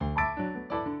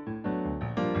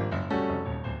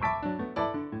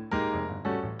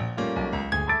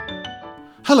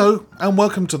Hello, and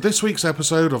welcome to this week's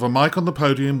episode of A Mic on the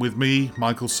Podium with me,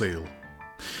 Michael Seal.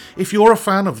 If you're a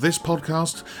fan of this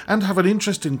podcast and have an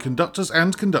interest in conductors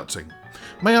and conducting,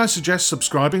 may I suggest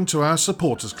subscribing to our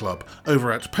supporters club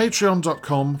over at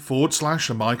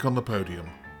patreon.com/A Mic on the Podium.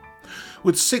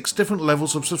 With 6 different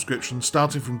levels of subscription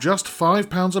starting from just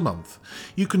 £5 a month,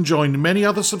 you can join many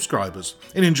other subscribers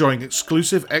in enjoying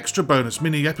exclusive extra bonus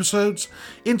mini episodes,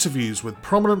 interviews with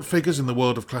prominent figures in the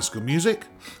world of classical music,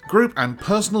 group and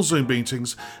personal Zoom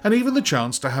meetings, and even the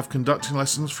chance to have conducting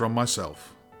lessons from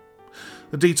myself.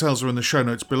 The details are in the show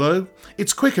notes below.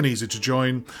 It's quick and easy to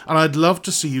join, and I'd love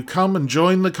to see you come and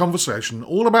join the conversation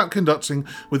all about conducting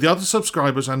with the other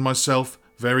subscribers and myself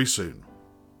very soon.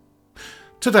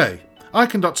 Today, I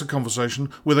conduct a conversation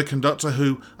with a conductor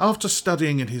who, after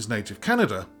studying in his native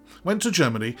Canada, went to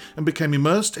Germany and became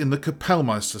immersed in the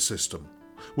Kapellmeister system,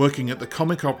 working at the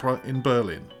Comic Opera in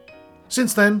Berlin.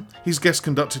 Since then, he's guest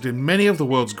conducted in many of the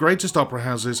world's greatest opera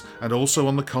houses and also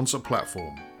on the concert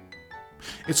platform.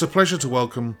 It's a pleasure to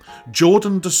welcome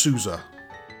Jordan de Souza.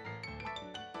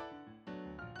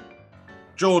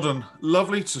 Jordan,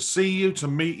 lovely to see you, to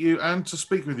meet you, and to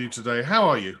speak with you today. How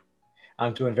are you?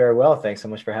 I'm doing very well. Thanks so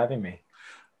much for having me.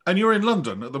 And you're in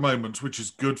London at the moment, which is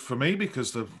good for me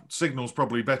because the signal's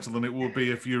probably better than it would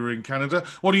be if you were in Canada.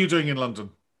 What are you doing in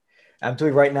London? I'm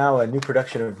doing right now a new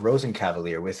production of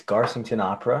Rosenkavalier with Garsington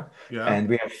Opera. Yeah. And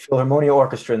we have Philharmonia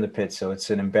Orchestra in the pit. So it's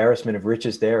an embarrassment of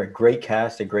riches there, a great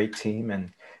cast, a great team.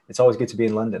 And it's always good to be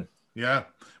in London. Yeah.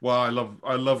 Well, I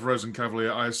love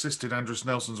Rosenkavalier. I assisted Andrew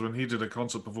Nelson's when he did a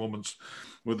concert performance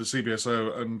with the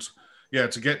CBSO. And yeah,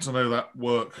 to get to know that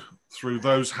work through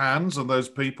those hands and those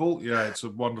people, yeah, it's a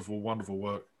wonderful, wonderful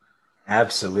work.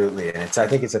 Absolutely. And I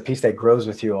think it's a piece that grows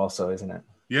with you also, isn't it?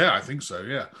 Yeah, I think so,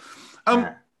 yeah.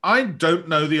 I don't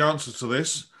know the answer to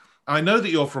this. I know that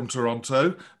you're from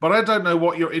Toronto, but I don't know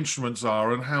what your instruments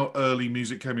are and how early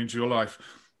music came into your life.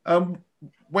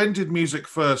 When did music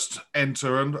first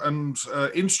enter and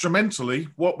instrumentally,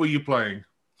 what were you playing?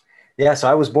 Yeah, so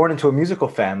I was born into a musical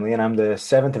family and I'm the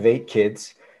 7th of 8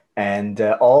 kids. And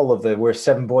we're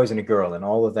 7 boys and a girl, and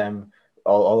all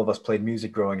of us played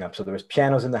music growing up. So there was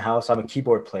pianos in the house. I'm a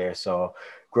keyboard player, so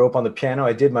grew up on the piano.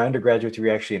 I did my undergraduate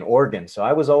degree actually in organ. So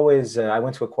I was always, I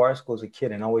went to a choir school as a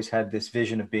kid and always had this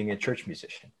vision of being a church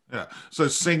musician. Yeah, so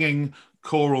singing,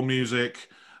 choral music,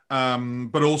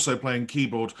 but also playing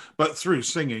keyboard. But through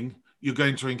singing, you're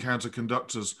going to encounter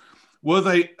conductors. Were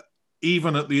they,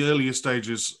 even at the earlier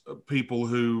stages, people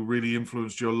who really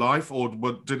influenced your life, or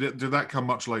did that come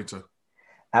much later?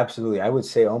 Absolutely. I would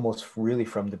say almost really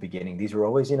from the beginning. These were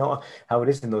always, how it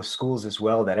is in those schools as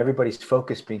well, that everybody's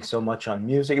focus being so much on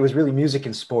music. It was really music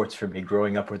and sports for me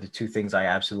growing up were the 2 things I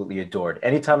absolutely adored.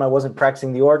 Anytime I wasn't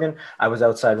practicing the organ, I was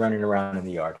outside running around in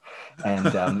the yard. And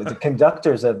the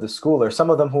conductors of the school, or some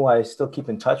of them who I still keep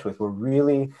in touch with, were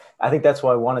really, I think that's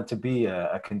why I wanted to be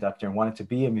a conductor and wanted to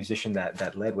be a musician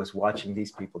that led, was watching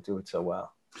these people do it so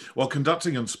well. Well,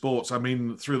 conducting and sports, I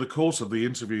mean, through the course of the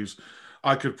interviews,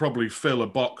 I could probably fill a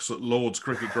box at Lord's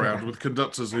Cricket Ground with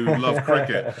conductors who love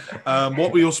cricket.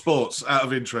 What were your sports out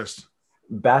of interest?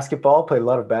 Basketball, played a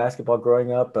lot of basketball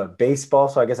growing up. Baseball,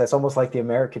 so I guess that's almost like the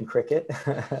American cricket.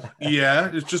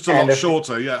 Yeah, it's just a lot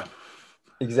shorter, yeah.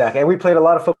 Exactly. And we played a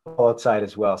lot of football outside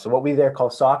as well. So what we there call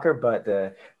soccer, but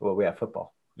we have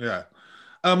football. Yeah.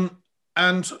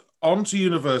 And on to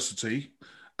university.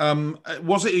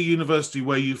 Was it a university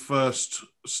where you first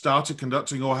started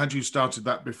conducting, or had you started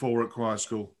that before at choir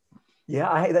school?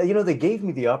 Yeah, they gave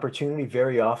me the opportunity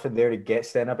very often there to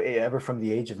stand up ever from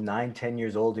the age of 9, 10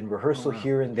 years old in rehearsal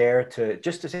here and there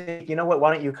to say, you know what,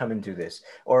 why don't you come and do this?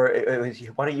 Or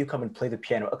why don't you come and play the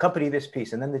piano, accompany this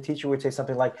piece? And then the teacher would say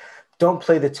something like, don't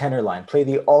play the tenor line, play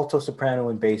the alto, soprano,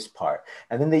 and bass part.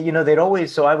 And then they'd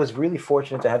always, so I was really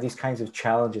fortunate to have these kinds of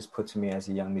challenges put to me as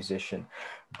a young musician.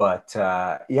 But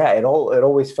it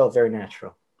always felt very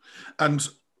natural. And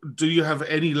do you have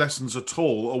any lessons at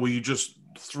all, or were you just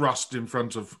thrust in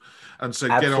front of and said,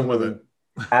 get on with it?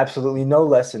 Absolutely no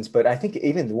lessons. But I think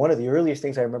even one of the earliest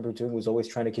things I remember doing was always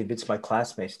trying to convince my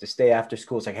classmates to stay after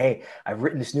school. It's like, hey, I've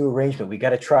written this new arrangement. We got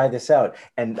to try this out.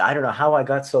 And I don't know how I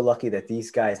got so lucky that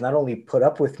these guys not only put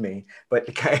up with me, but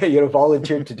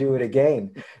volunteered to do it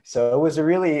again. So it was a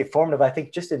really formative, I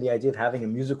think, just in the idea of having a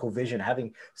musical vision,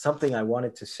 having something I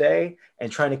wanted to say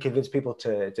and trying to convince people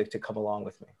to come along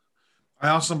with me. I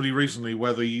asked somebody recently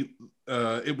whether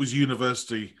it was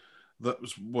university that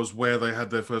was where they had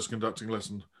their first conducting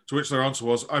lesson, to which their answer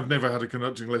was, I've never had a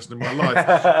conducting lesson in my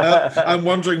life. I'm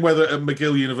wondering whether at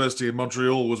McGill University in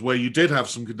Montreal was where you did have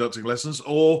some conducting lessons,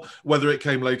 or whether it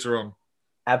came later on.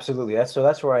 Absolutely. That's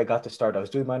where I got to start. I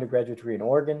was doing my undergraduate degree in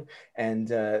Oregon, and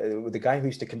the guy who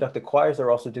used to conduct the choirs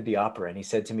there also did the opera. And he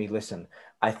said to me, "Listen,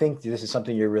 I think this is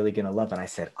something you're really going to love." And I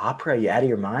said, "Opera? Are you out of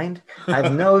your mind? I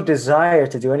have no desire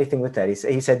to do anything with that."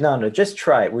 He said, "No, no, just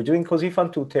try it. We're doing Così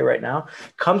fan tutte right now.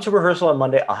 Come to rehearsal on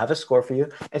Monday. I'll have a score for you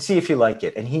and see if you like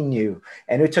it." And he knew.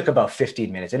 And it took about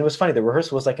 15 minutes. And it was funny. The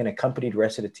rehearsal was like an accompanied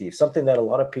recitative, something that a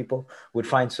lot of people would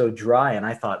find so dry. And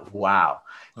I thought, wow.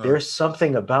 Oh. There's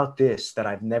something about this that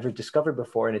I've never discovered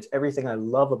before, and it's everything I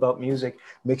love about music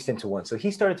mixed into one. So he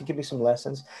started to give me some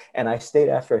lessons, and I stayed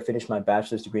after I finished my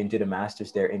bachelor's degree and did a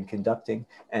master's there in conducting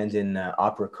and in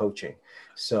opera coaching.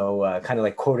 So kind of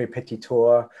like corps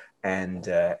répétiteur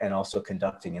and also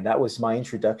conducting, and that was my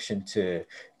introduction to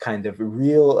kind of a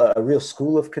real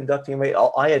school of conducting.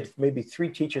 I had maybe three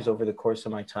teachers over the course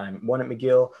of my time: one at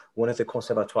McGill, one at the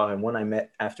Conservatoire, and one I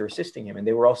met after assisting him, and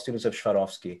they were all students of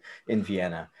Swarovski in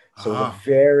Vienna. So it was a Ah.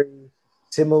 very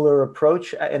similar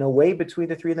approach in a way between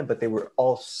the three of them, but they were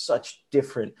all such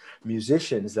different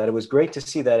musicians that it was great to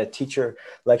see that a teacher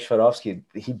like Swarovski,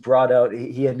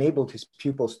 he enabled his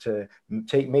pupils to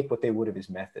make what they would of his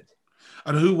method.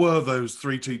 And who were those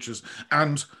three teachers?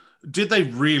 And did they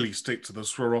really stick to the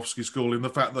Swarovski school in the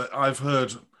fact that I've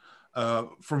heard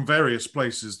from various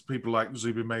places, people like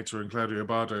Zubin Mehta and Claudio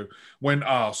Bardo, when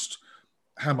asked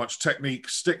how much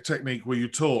stick technique were you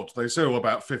taught? They say, oh,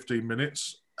 about 15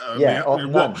 minutes. Yeah,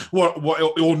 none.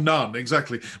 Or none,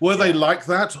 exactly. Were they Yeah. like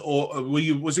that, or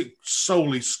was it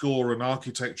solely score and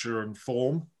architecture and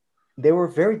form? They were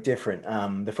very different.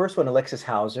 The first one, Alexis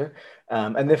Hauser,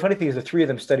 and the funny thing is, the three of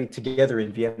them studied together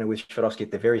in Vienna with Swarovski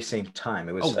at the very same time.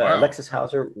 It Oh, was wow. Alexis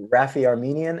Hauser, Raffi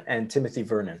Armenian, and Timothy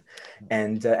Vernon,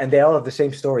 and they all have the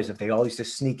same stories of they all used to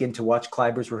sneak in to watch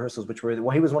Kleiber's rehearsals, which were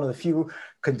well, he was one of the few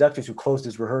conductors who closed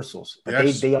his rehearsals. But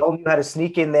Yes. they all knew how to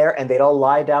sneak in there, and they'd all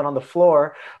lie down on the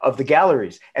floor of the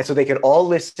galleries, and so they could all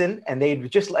listen, and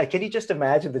they'd just like, can you just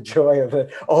imagine the joy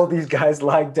of all these guys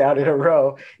lying down in a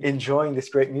row enjoying this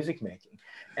great music making?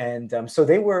 And so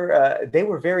they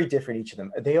were very different, each of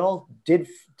them. They all did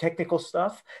technical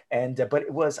stuff, and but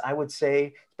it was, I would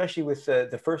say, especially with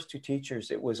the first two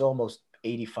teachers, it was almost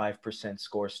 85%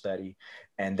 score study,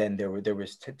 and then there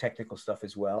was technical stuff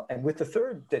as well. And with the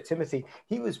third, Timothy,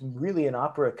 he was really an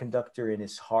opera conductor in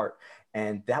his heart,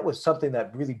 and that was something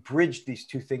that really bridged these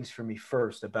two things for me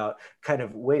first, about kind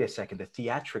of, wait a second, the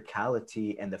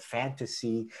theatricality and the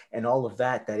fantasy and all of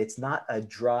that, that it's not a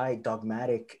dry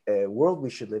dogmatic world we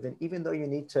should live in, even though you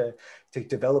need to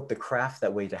develop the craft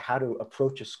that way, to how to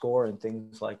approach a score and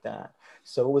things like that.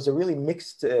 So it was a really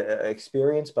mixed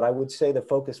experience, but I would say the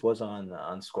focus was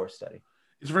on score study.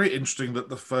 It's very interesting that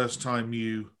the first time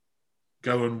you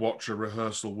go and watch a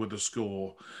rehearsal with a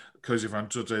score, Così fan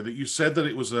tutte, that you said that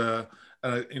it was an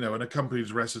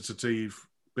accompanied recitative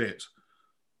bit,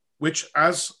 which,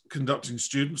 as conducting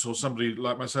students or somebody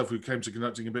like myself who came to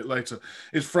conducting a bit later,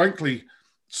 is frankly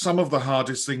some of the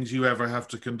hardest things you ever have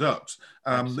to conduct.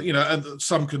 And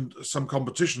some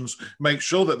competitions make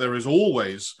sure that there is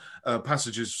always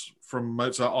passages from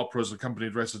Mozart operas,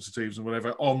 accompanied recitatives, and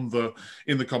whatever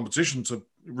in the competition to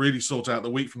really sort out the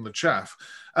wheat from the chaff.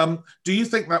 Do you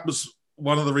think that was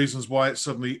one of the reasons why it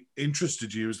suddenly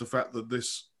interested you, is the fact that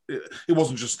it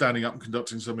wasn't just standing up and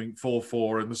conducting something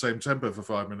 4/4 in the same tempo for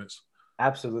 5 minutes?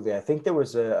 Absolutely. I think there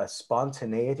was a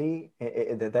spontaneity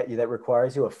that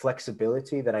requires you, a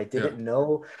flexibility that I Yeah. didn't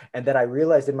know, and that I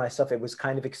realized in myself. It was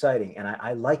kind of exciting. And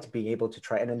I liked being able to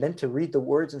try, and then to read the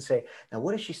words and say, now,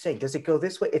 what is she saying? Does it go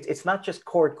this way? It's not just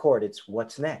chord, it's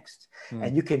what's next. Hmm.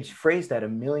 And you can phrase that a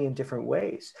million different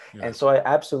ways. Yeah. And so I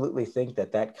absolutely think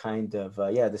that kind of,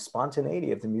 the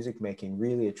spontaneity of the music making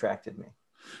really attracted me.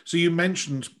 So you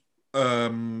mentioned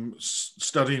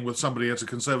studying with somebody at a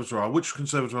conservatoire. Which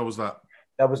conservatoire was that?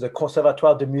 That was the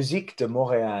Conservatoire de Musique de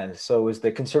Montréal. So it was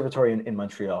the conservatory in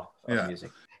Montreal of Yeah. music.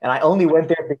 And I only went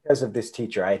there because of this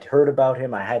teacher. I had heard about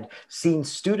him. I had seen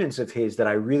students of his that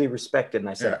I really respected. And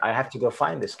I said, Yeah. I have to go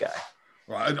find this guy.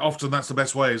 Right. And often that's the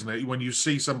best way, isn't it? When you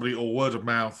see somebody, or word of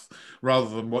mouth, rather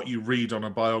than what you read on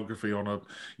a biography on a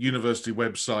university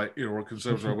website, or a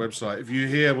conservatory website. If you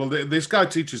hear, well, this guy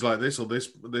teaches like this, or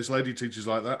this lady teaches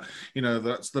like that,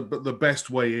 that's the best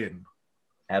way in.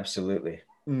 Absolutely.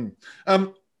 Mm.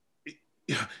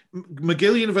 Yeah,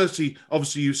 McGill University,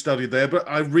 obviously you studied there, but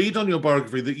I read on your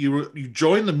biography that you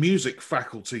joined the music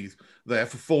faculty there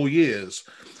for 4 years.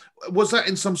 Was that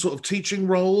in some sort of teaching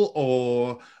role,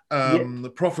 or Yeah.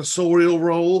 the professorial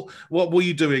role? What were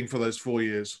you doing for those 4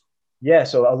 years? Yeah,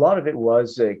 so a lot of it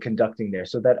was conducting there.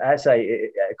 So that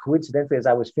coincidentally, as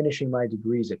I was finishing my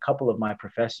degrees, a couple of my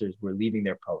professors were leaving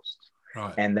their posts.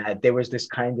 Right. and that there was this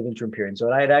kind of interim period.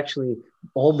 So I had actually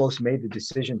almost made the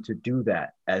decision to do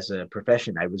that as a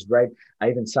profession. I was right. I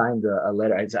even signed a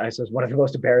letter. I was one of the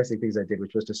most embarrassing things I did,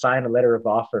 which was to sign a letter of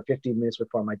offer 15 minutes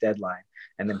before my deadline,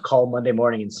 and then call Monday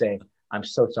morning and say, I'm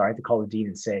so sorry. I have to call the dean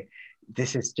and say,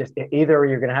 this is just either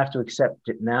you're going to have to accept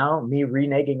it now, me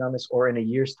reneging on this, or in a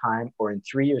year's time or in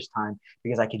 3 years' time,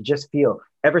 because I can just feel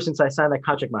ever since I signed that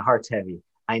contract, my heart's heavy.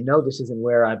 I know this isn't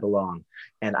where I belong.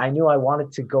 And I knew I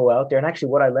wanted to go out there. And actually,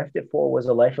 what I left it for was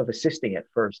a life of assisting at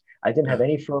first. I didn't have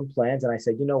any firm plans. And I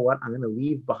said, you know what? I'm going to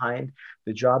leave behind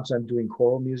the jobs I'm doing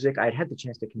choral music. I'd had the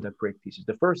chance to conduct great pieces.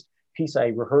 The first piece I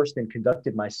rehearsed and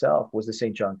conducted myself was the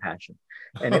St. John Passion.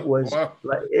 And it was Wow.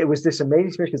 it was this amazing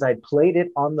experience because I'd played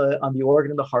it on the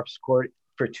organ and the harpsichord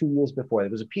for 2 years before.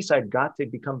 It was a piece I'd got to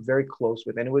become very close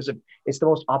with. And it's the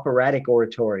most operatic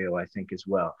oratorio, I think, as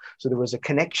well. So there was a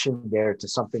connection there to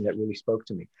something that really spoke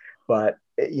to me. But,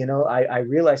 I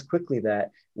realized quickly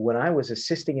that when I was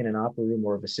assisting in an opera room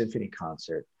or of a symphony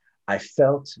concert, I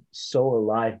felt so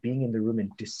alive being in the room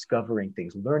and discovering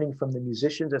things, learning from the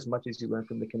musicians as much as you learn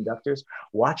from the conductors,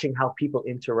 watching how people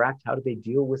interact, how do they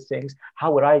deal with things,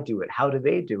 how would I do it, how do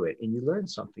they do it, and you learn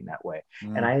something that way.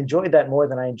 And I enjoyed that more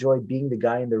than I enjoyed being the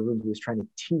guy in the room who was trying to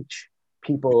teach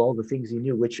people all the things he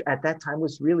knew, which at that time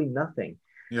was really nothing.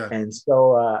 Yeah. And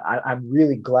so I'm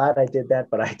really glad I did that,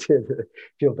 but I did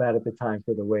feel bad at the time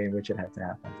for the way in which it had to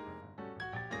happen.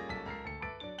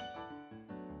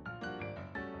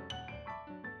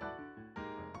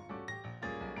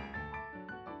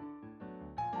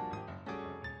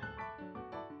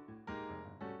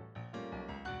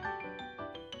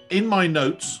 In my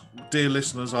notes, dear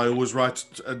listeners, I always write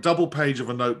a double page of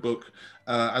a notebook,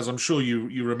 as I'm sure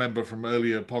you remember from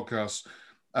earlier podcasts.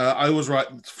 I always write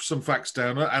some facts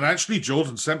down, and actually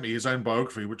Jordan sent me his own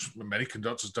biography, which many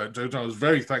conductors don't do. I was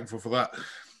very thankful for that.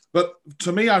 But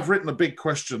to me, I've written a big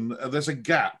question. There's a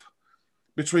gap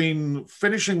between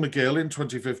finishing McGill in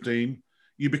 2015,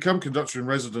 you become conductor in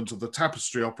resident of the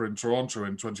Tapestry Opera in Toronto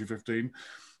in 2015,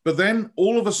 but then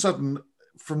all of a sudden,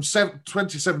 from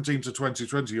 2017 to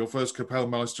 2020, your first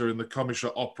Kapellmeister in the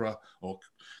Komische Opera or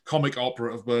Comic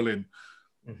Opera of Berlin.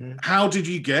 Mm-hmm. How did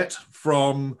you get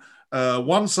from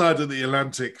one side of the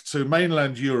Atlantic to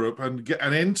mainland Europe and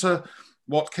enter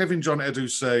what Kevin John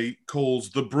Edusei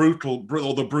calls the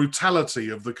brutality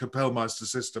of the Kapellmeister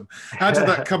system? How did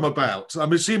that come about?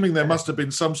 I'm assuming there must have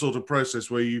been some sort of process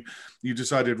where you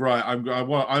decided, right, I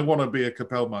want to be a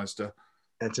Kapellmeister.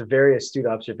 That's a very astute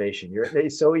observation.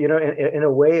 So, in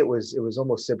a way, it was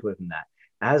almost simpler than that.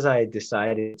 As I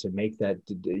decided to make that,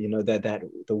 that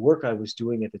the work I was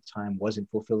doing at the time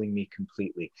wasn't fulfilling me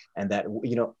completely, and that,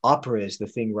 opera is the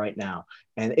thing right now,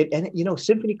 and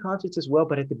symphony concerts as well.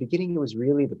 But at the beginning, it was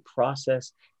really the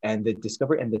process and the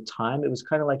discovery and the time. It was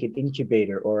kind of like an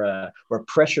incubator or a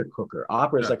pressure cooker.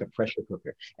 Opera is like a pressure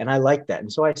cooker, and I liked that.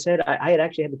 And so I said I had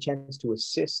actually had the chance to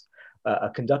assist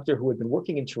a conductor who had been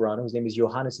working in Toronto. His name is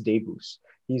Johannes Debus.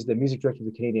 He's the music director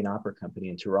of the Canadian Opera Company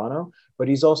in Toronto, but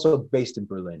he's also based in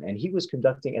Berlin. And he was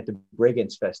conducting at the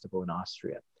Bregenz Festival in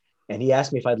Austria. And he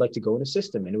asked me if I'd like to go and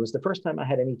assist him. And it was the first time I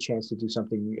had any chance to do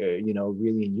something,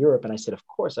 really in Europe. And I said, of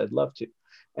course, I'd love to.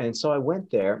 And so I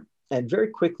went there, and very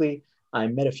quickly, I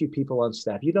met a few people on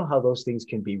staff. You know how those things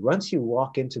can be. Once you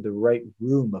walk into the right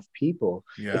room of people,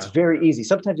 it's very easy.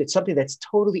 Sometimes it's something that's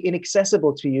totally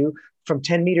inaccessible to you from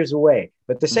 10 meters away.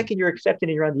 But the second you're accepted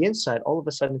and you're on the inside, all of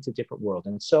a sudden it's a different world.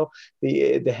 And so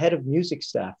the head of music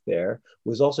staff there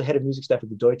was also head of music staff at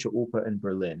the Deutsche Oper in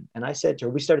Berlin. And I said to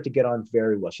her, we started to get on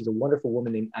very well. She's a wonderful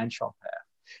woman named Anne Champère.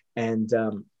 And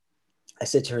I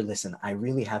said to her, listen, I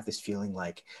really have this feeling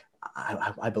like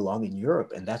I belong in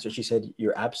Europe. And that's what she said.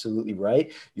 You're absolutely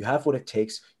right. You have what it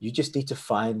takes. You just need to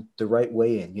find the right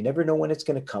way in. You never know when it's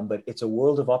going to come, but it's a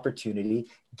world of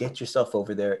opportunity. Get yourself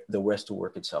over there. The rest will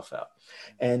work itself out.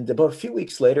 And about a few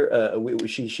weeks later,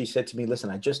 she said to me,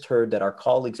 listen, I just heard that our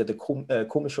colleagues at the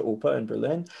Komische Oper in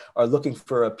Berlin are looking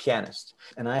for a pianist.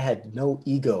 And I had no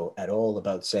ego at all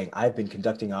about saying, I've been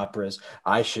conducting operas.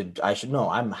 I should know.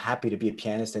 I'm happy to be a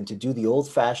pianist and to do the old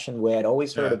fashioned way I'd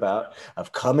always heard about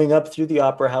of coming up through the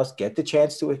opera house, get the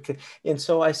chance to it. And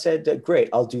so I said, great,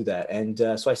 I'll do that. And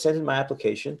so I sent in my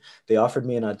application. They offered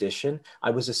me an audition.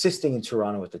 I was assisting in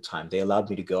Toronto at the time. They allowed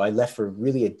me to go. I left for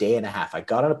really a day and a half. I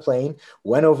got on a plane,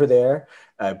 went over there,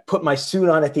 put my suit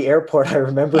on at the airport. I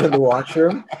remember in the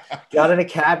washroom, got in a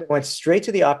cab, went straight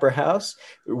to the opera house,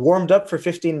 warmed up for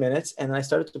 15 minutes. And then I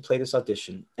started to play this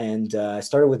audition. And I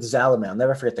started with Salome. I'll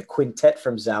never forget the quintet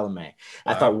from Salome.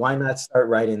 I thought, why not start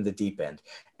right in the deep end?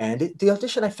 And the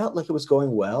audition, I felt like it was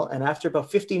going well. And after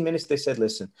about 15 minutes, they said,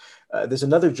 listen, there's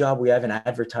another job we haven't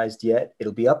advertised yet.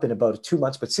 It'll be up in about 2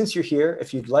 months. But since you're here,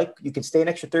 if you'd like, you can stay an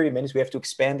extra 30 minutes. We have to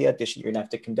expand the audition. You're going to have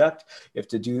to conduct. You have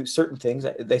to do certain things.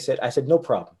 I said, no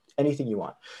problem. Anything you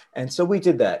want. And so we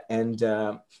did that. And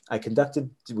I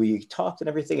conducted, we talked and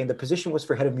everything. And the position was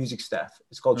for head of music staff.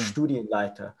 It's called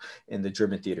Studienleiter in the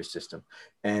German theater system.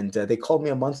 And they called me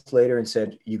a month later and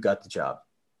said, you got the job.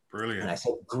 Brilliant. And I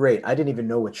said, great. I didn't even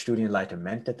know what Studienleiter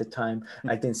meant at the time.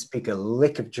 I didn't speak a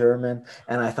lick of German.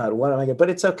 And I thought, what am I going to, but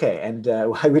it's okay. And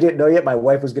we didn't know yet my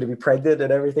wife was going to be pregnant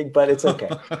and everything, but it's okay.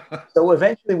 So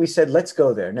eventually we said, let's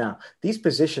go there. Now, these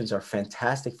positions are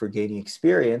fantastic for gaining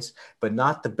experience, but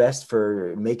not the best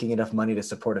for making enough money to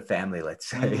support a family, let's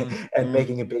say, and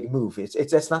making a big move.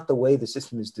 That's not the way the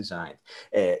system is designed.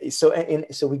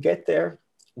 So we get there.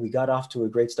 We got off to a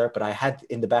great start, but I had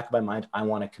in the back of my mind, I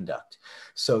want to conduct.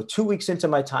 So 2 weeks into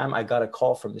my time, I got a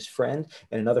call from this friend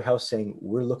in another house saying,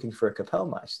 we're looking for a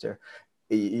Kapellmeister.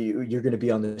 You're going to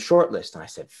be on the short list. And I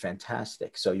said,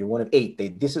 fantastic. So you're one of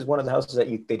 8. This is one of the houses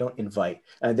that they don't invite.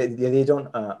 They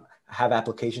don't have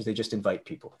applications. They just invite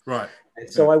people. Right.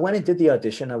 And so I went and did the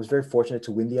audition. I was very fortunate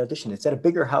to win the audition. It's at a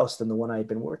bigger house than the one I had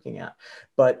been working at.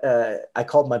 But I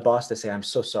called my boss to say, I'm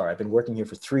so sorry. I've been working here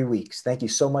for 3 weeks. Thank you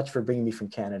so much for bringing me from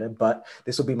Canada. But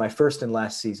this will be my first and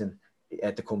last season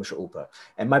at the Komische Oper.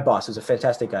 And my boss is a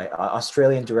fantastic guy,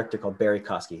 Australian director called Barry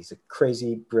Kosky. He's a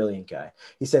crazy, brilliant guy.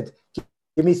 He said,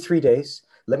 give me 3 days.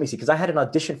 Let me see, because I had an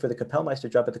audition for the Kapellmeister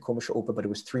job at the Komische Oper, but it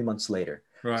was 3 months later.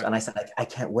 Right. So, and I said, I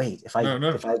can't wait. If I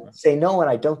say no and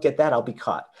I don't get that, I'll be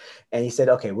caught. And he said,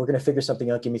 okay, we're going to figure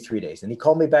something out. Give me 3 days. And he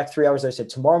called me back 3 hours later. I said,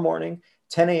 tomorrow morning,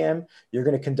 10 a.m., you're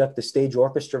going to conduct the stage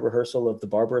orchestra rehearsal of the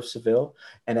Barber of Seville.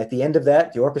 And at the end of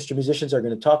that, the orchestra musicians are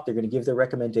going to talk. They're going to give their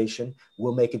recommendation.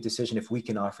 We'll make a decision if we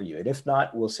can offer you. And if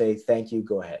not, we'll say, thank you,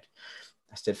 go ahead.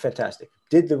 I said, fantastic.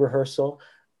 Did the rehearsal.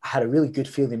 I had a really good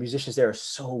feeling. The musicians there are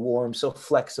so warm, so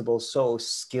flexible, so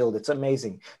skilled. It's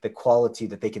amazing the quality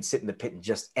that they can sit in the pit and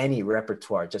just any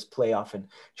repertoire, just play off and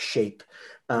shape.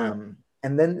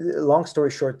 And then, long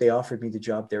story short, they offered me the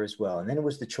job there as well. And then it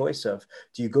was the choice of,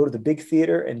 do you go to the big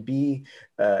theater and you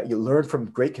learn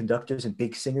from great conductors and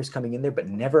big singers coming in there, but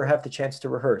never have the chance to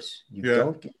rehearse. You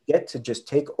don't get to just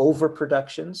take over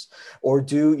productions or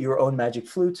do your own magic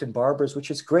flutes and barbers, which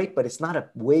is great, but it's not a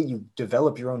way you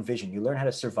develop your own vision. You learn how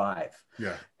to survive.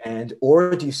 Yeah.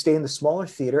 Or do you stay in the smaller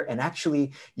theater and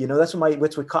actually, that's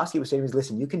what Kosky was saying is,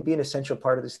 listen, you can be an essential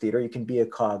part of this theater. You can be a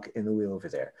cog in the wheel over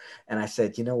there. And I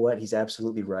said, you know what? He's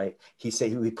absolutely right. He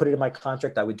said, he put it in my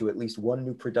contract. I would do at least one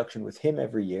new production with him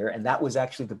every year. And that was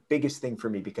actually the biggest thing for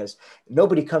me because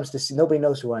nobody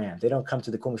knows who I am. They don't come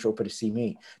to the Komische Oper to see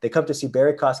me. They come to see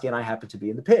Barry Kosky and I happen to be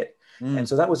in the pit. And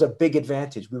so that was a big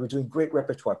advantage. We were doing great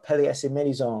repertoire, Pelléas et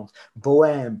Mélisande,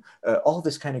 Bohème, all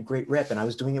this kind of great rep. And I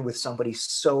was doing it with somebody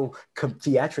so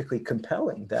theatrically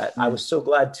compelling that I was so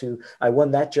glad I won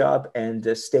that job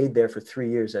and stayed there for 3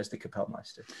 years as the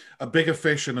Kapellmeister. A bigger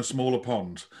fish in a smaller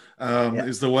pond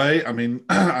is the way. I mean,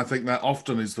 I think that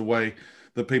often is the way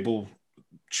that people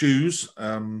choose.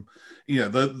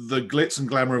 The glitz and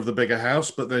glamour of the bigger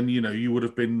house, but then, you would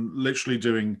have been literally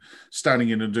standing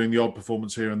in and doing the odd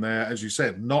performance here and there, as you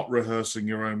said, not rehearsing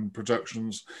your own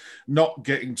productions, not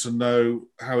getting to know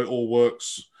how it all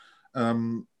works.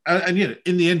 And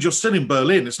in the end, you're still in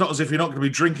Berlin. It's not as if you're not going to be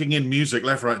drinking in music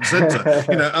left, right, and center.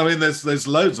 There's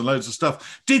loads and loads of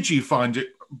stuff. Did you find it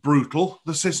brutal,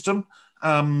 the system?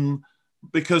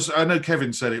 Because I know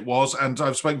Kevin said it was, and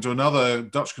I've spoken to another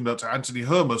Dutch conductor, Anthony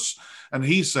Hermus, and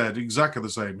he said exactly the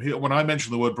same. When I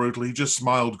mentioned the word brutal, he just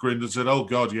smiled, grinned, and said, "Oh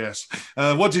God, yes."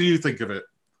 What did you think of it?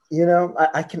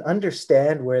 I can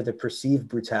understand where the perceived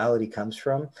brutality comes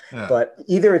from, but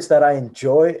either it's that I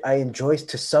enjoy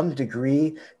to some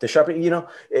degree the sharp.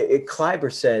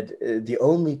 Kleiber said the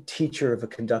only teacher of a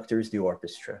conductor is the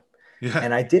orchestra. Yeah.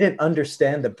 And I didn't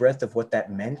understand the breadth of what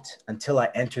that meant until I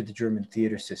entered the German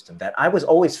theater system, that I was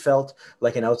always felt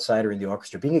like an outsider in the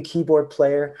orchestra. Being a keyboard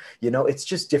player, it's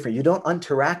just different. You don't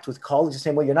interact with colleagues the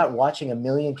same way. You're not watching a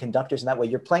million conductors in that way.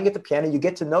 You're playing at the piano, you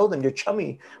get to know them, you're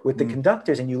chummy with the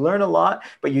conductors, and you learn a lot,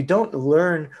 but you don't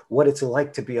learn what it's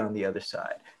like to be on the other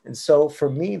side. And so for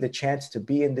me, the chance to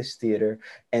be in this theater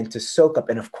and to soak up,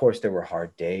 and of course there were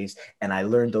hard days, and I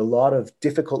learned a lot of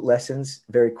difficult lessons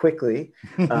very quickly,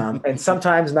 and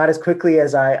sometimes not as quickly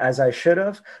as I should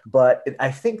have. But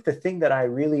I think the thing that I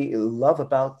really love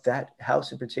about that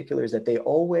house in particular is that they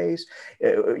always,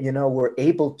 were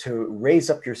able to raise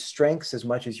up your strengths as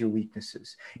much as your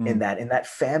weaknesses in that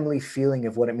family feeling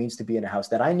of what it means to be in a house.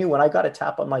 That I knew when I got a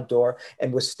tap on my door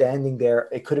and was standing there,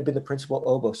 it could have been the principal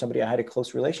oboe, somebody I had a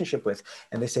close relationship with,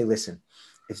 and they say, listen,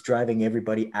 It's driving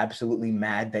everybody absolutely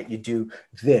mad that you do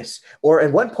this. Or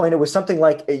at one point, it was something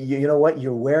like, you know what,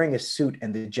 you're wearing a suit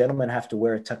and the gentlemen have to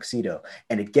wear a tuxedo.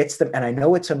 And it gets them, and I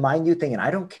know it's a minute thing and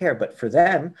I don't care, but for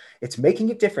them, it's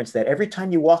making a difference that every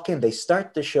time you walk in, they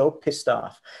start the show pissed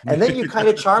off. And then you kind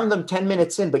of charm them 10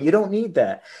 minutes in, but you don't need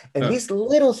that. And No. these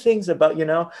little things about,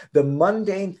 the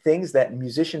mundane things that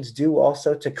musicians do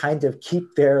also to kind of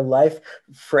keep their life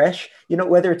fresh,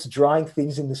 whether it's drawing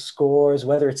things in the scores,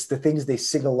 whether it's the things they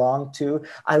sing along to.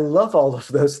 I love all of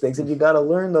those things. And you got to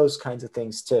learn those kinds of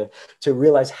things to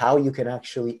realize how you can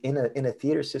actually, in a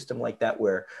theater system like that,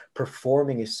 where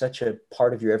performing is such a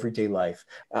part of your everyday life.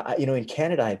 In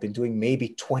Canada, I've been doing maybe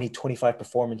 20, 25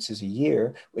 performances a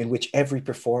year, in which every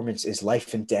performance is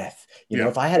life and death.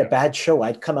 If I had a bad show,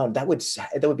 I'd come out, that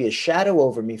would be a shadow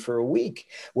over me for a week.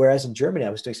 Whereas in Germany, I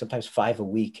was doing sometimes 5 a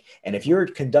week. And if you're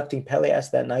conducting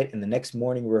Pelléas that night and the next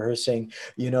morning rehearsing,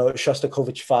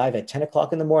 Shostakovich 5 at 10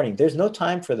 o'clock in the morning, there's no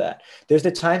time for that. There's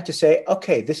the time to say,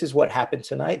 okay, this is what happened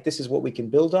tonight. This is what we can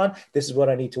build on. This is what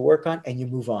I need to work on. And you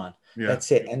move on. Yeah.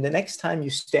 That's it. And the next time you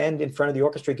stand in front of the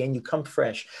orchestra again, you come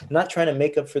fresh, not trying to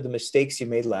make up for the mistakes you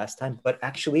made last time, but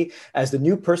actually as the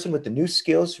new person with the new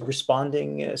skills,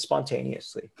 responding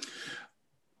spontaneously.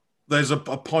 There's a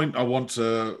point I want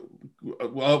to. A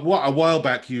while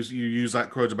back, you used that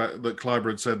quote about that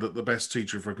Kleiber had said that the best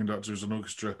teacher for a conductor is an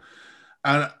orchestra,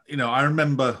 and I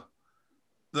remember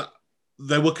that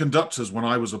there were conductors when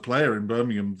I was a player in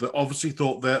Birmingham that obviously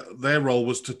thought their role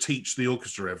was to teach the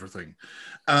orchestra everything.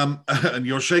 And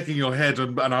you're shaking your head,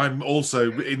 and I'm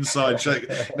also inside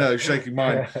shaking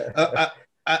mine.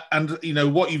 And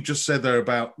what you've just said there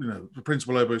about the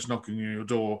principal oboist knocking on your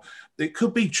door, it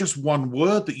could be just one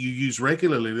word that you use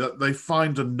regularly that they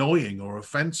find annoying or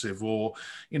offensive, or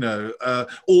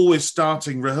always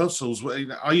starting rehearsals.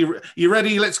 Are you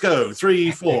ready? Let's go. 3,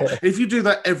 4. If you do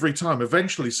that every time,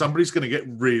 eventually somebody's going to get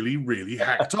really, really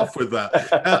hacked off with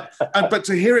that. But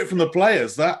to hear it from the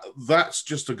players, that's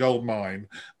just a gold mine.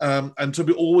 And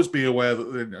to always be aware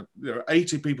that there are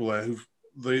 80 people there who've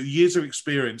the years of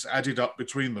experience added up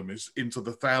between them is into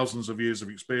the thousands of years of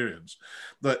experience.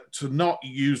 That to not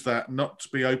use that, not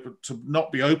be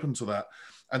open to that,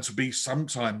 and to be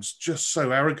sometimes just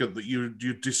so arrogant that you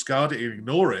discard it and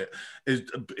ignore it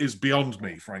is beyond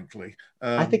me, frankly.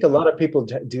 I think a lot of people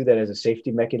do that as a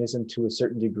safety mechanism to a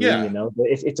certain degree. Yeah.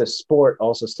 It's a sport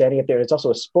also standing up there. It's also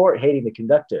a sport hating the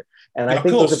conductor. And I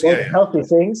think those are both healthy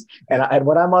things. And, and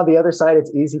when I'm on the other side,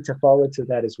 it's easy to fall into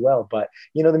that as well. But,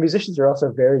 the musicians are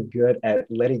also very good at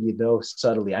letting you know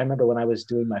subtly. I remember when I was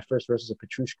doing my first verses of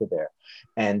Petrushka there,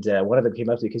 and one of them came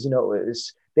up to me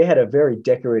because, they had a very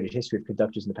decorated history of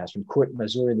conductors in the past, from Kurt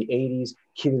Mazur in the 80s.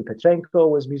 Kirill Petrenko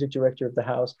was music director of the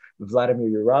house. Vladimir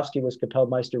Yurovsky was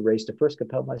Kapellmeister, raised the first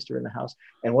Kapellmeister in the house.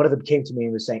 And one of them came to me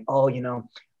and was saying,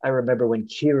 I remember when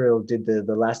Kirill did the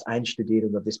last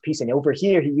Einstudieren of this piece, and over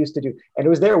here he used to do, and it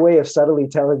was their way of subtly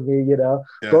telling me,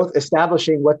 both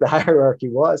establishing what the hierarchy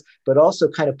was, but also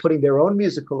kind of putting their own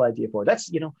musical idea forward.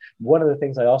 That's, one of the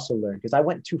things I also learned, because I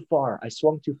went too far. I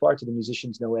swung too far to the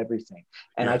musicians know everything.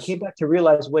 And I came back to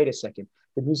realize, wait a second,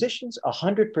 the musicians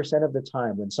 100% of the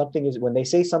time, when they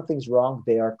say something's wrong,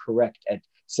 they are correct at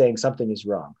saying something is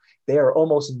wrong. They are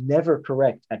almost never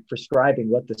correct at prescribing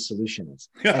what the solution is.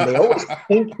 And they always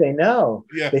think they know.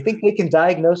 Yeah. They think they can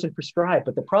diagnose and prescribe.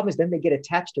 But the problem is then they get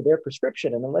attached to their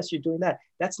prescription. And unless you're doing that,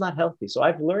 that's not healthy. So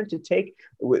I've learned to take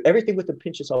everything with a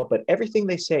pinch of salt, but everything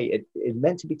they say, it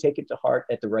meant to be taken to heart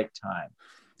at the right time.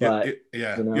 But,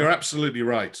 you're absolutely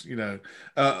right.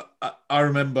 I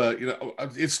remember,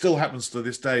 it still happens to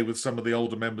this day with some of the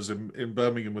older members in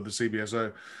Birmingham with the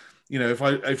CBSO.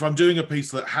 If I'm doing a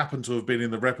piece that happened to have been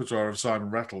in the repertoire of Simon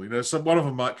Rattle, so one of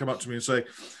them might come up to me and say,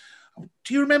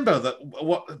 "Do you remember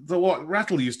what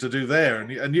Rattle used to do there?"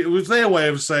 And it was their way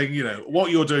of saying,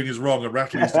 what you're doing is wrong, and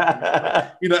Rattle used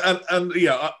to,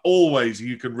 always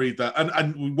you can read that.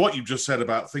 And what you've just said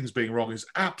about things being wrong is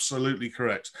absolutely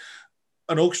correct.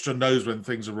 An orchestra knows when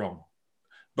things are wrong,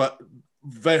 but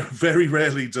very, very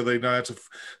rarely do they know how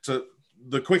to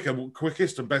the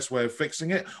quickest and best way of fixing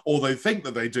it, or they think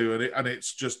that they do, and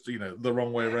it's just the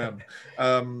wrong way around.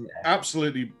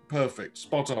 Absolutely perfect,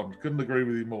 spot on. Couldn't agree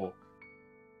with you more.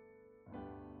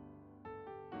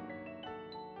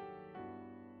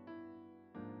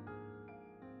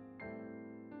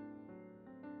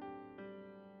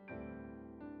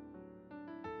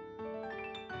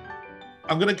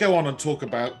 I'm going to go on and talk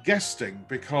about guesting,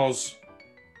 because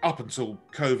up until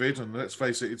COVID, and let's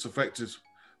face it, it's affected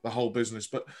the whole business,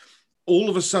 but all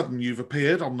of a sudden you've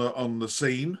appeared on the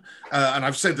scene, and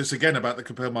I've said this again about the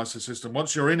Kapellmeister system.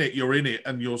 Once you're in it,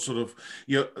 and you're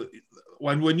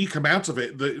when you come out of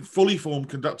it, the fully formed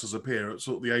conductors appear at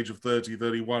sort of the age of 30,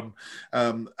 31,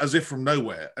 as if from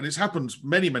nowhere. And it's happened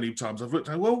many, many times. I've looked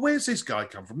at, well, where's this guy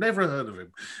come from? Never heard of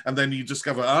him. And then you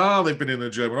discover, they've been in a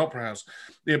German opera house.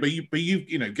 Yeah, but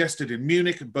you know, guested in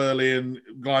Munich, Berlin,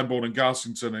 Glyndebourne and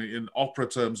Garsington in opera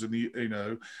terms,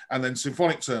 and then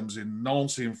symphonic terms in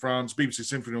Nancy in France, BBC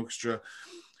Symphony Orchestra.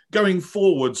 Going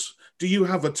forwards, do you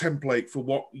have a template for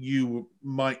what you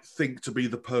might think to be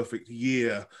the perfect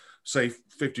year? Say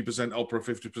 50% opera,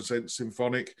 50%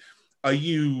 symphonic.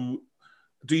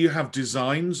 Do you have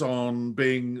designs on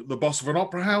being the boss of an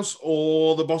opera house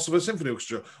or the boss of a symphony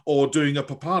orchestra, or doing a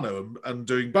Papano and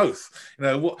doing both? You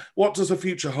know, what does the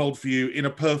future hold for you in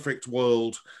a perfect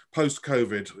world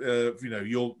post-COVID?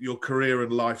 Your career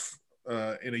and life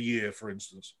in a year, for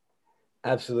instance.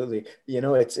 Absolutely. You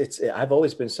know, it's I've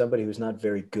always been somebody who's not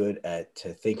very good at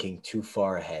thinking too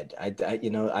far ahead.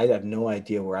 I have no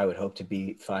idea where I would hope to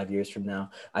be 5 years from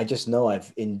now. I just know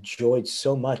I've enjoyed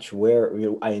so much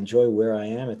I enjoy where I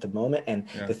am at the moment, and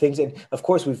the things. And of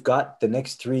course, we've got the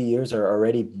next 3 years are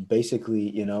already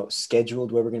basically,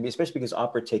 scheduled where we're going to be, especially because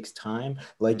opera takes time,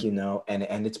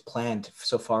 and it's planned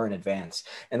so far in advance.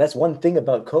 And that's one thing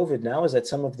about COVID now, is that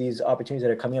some of these opportunities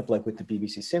that are coming up, like with the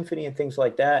BBC Symphony and things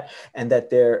like that, and that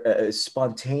they're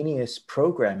spontaneous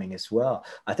programming as well.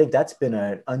 I think that's been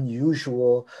an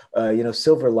unusual,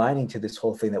 silver lining to this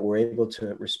whole thing, that we're able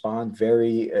to respond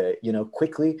very,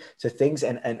 quickly to things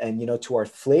and to our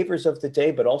flavors of the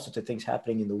day, but also to things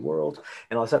happening in the world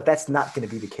and all that stuff. That's not going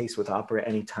to be the case with opera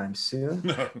anytime soon.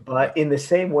 No. But in the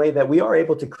same way that we are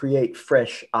able to create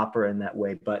fresh opera in that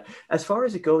way. But as far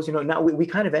as it goes, now we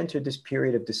kind of entered this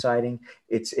period of deciding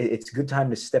it's a good time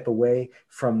to step away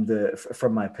from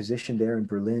my position there in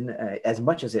Berlin. As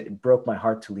much as it broke my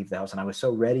heart to leave the house, and I was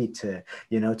so ready to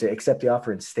accept the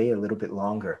offer and stay a little bit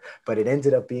longer, but it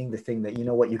ended up being the thing that,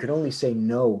 you can only say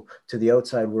no to the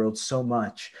outside world so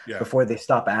much before they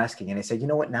stop asking. And I said,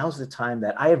 now's the time.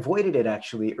 That I avoided it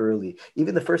actually early.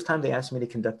 Even the first time they asked me to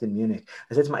conduct in Munich,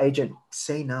 I said to my agent,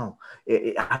 say no.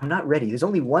 I'm not ready. There's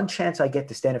only one chance I get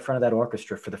to stand in front of that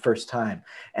orchestra for the first time.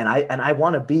 And I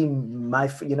want to be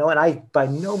and I by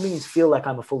no means feel like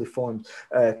I'm a fully formed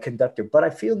conductor, but I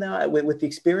feel now with the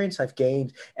experience I've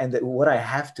gained and that what I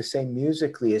have to say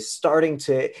musically is starting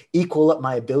to equal up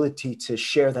my ability to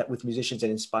share that with musicians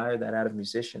and inspire that out of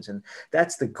musicians. And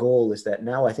that's the goal, is that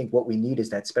now I think what we need is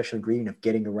that special ingredient of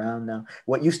getting around now.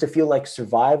 What used to feel like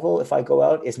survival if I go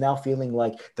out is now feeling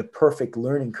like the perfect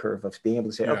learning curve of being able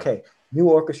to say, okay, new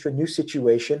orchestra, new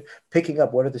situation, picking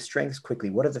up what are the strengths quickly,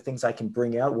 what are the things I can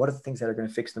bring out, what are the things that are going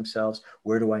to fix themselves,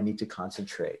 where do I need to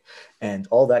concentrate, and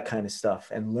all that kind of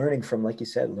stuff. And learning from, like you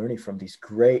said, learning from these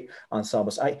great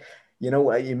ensembles.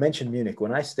 You mentioned Munich.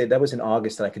 When I stayed, that was in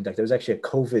August that I conducted. It was actually a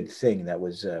COVID thing that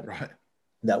was Right.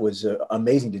 That was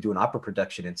amazing to do an opera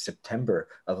production in September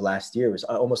of last year. It was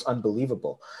almost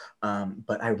unbelievable.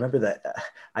 But I remember that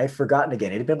I had forgotten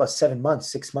again. It had been about 6 months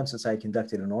since I had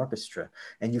conducted an orchestra.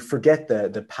 And you forget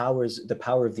the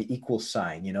power of the equal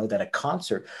sign, that a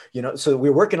concert, so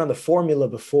we were working on the formula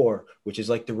before, which is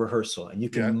like the rehearsal. And you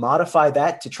can modify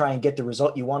that to try and get the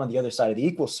result you want on the other side of the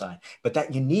equal sign. But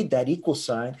that you need that equal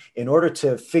sign in order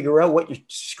to figure out what you're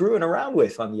screwing around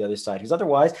with on the other side. Because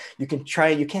otherwise you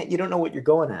don't know what you're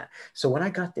going at. So when I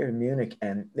got there in Munich,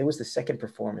 and it was the second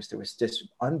performance, there was this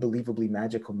unbelievably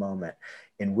magical moment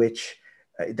in which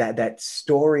that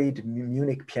storied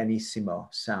Munich pianissimo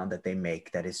sound that they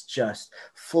make, that is just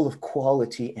full of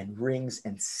quality and rings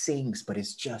and sings, but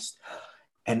it's just,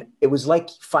 and it was like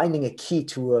finding a key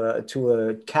to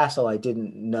a castle I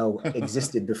didn't know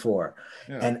existed before.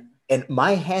 And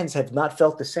my hands have not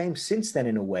felt the same since then,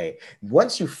 in a way.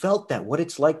 Once you felt that, what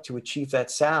it's like to achieve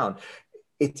that sound,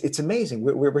 it's amazing.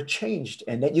 We're changed,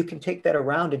 and that you can take that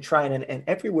around and try and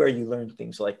everywhere you learn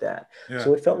things like that.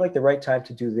 So it felt like the right time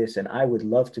to do this, and I would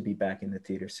love to be back in the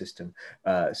theater system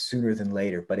sooner than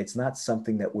later, but it's not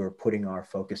something that we're putting our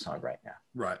focus on right now.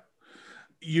 Right.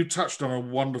 You touched on a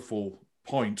wonderful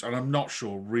point, and I'm not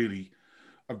sure really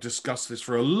I've discussed this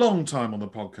for a long time on the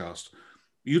podcast.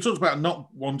 You talked about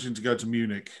not wanting to go to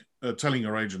Munich, telling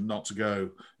your agent not to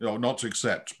go, not to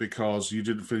accept because you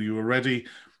didn't feel you were ready,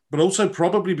 but also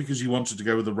probably because you wanted to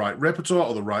go with the right repertoire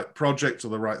or the right project or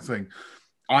the right thing.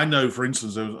 I know, for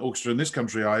instance, there was an orchestra in this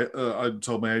country I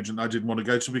told my agent I didn't want to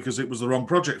go to because it was the wrong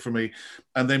project for me,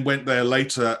 and then went there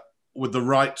later with the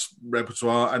right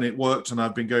repertoire, and it worked, and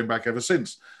I've been going back ever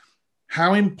since.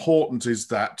 How important is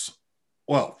that?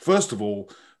 Well, first of all,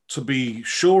 to be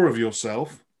sure of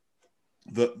yourself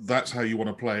that that's how you want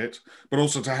to play it, but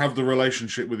also to have the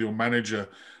relationship with your manager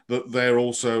that they're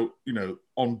also,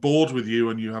 on board with you,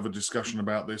 and you have a discussion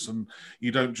about this, and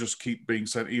you don't just keep being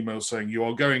sent emails saying you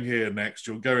are going here next,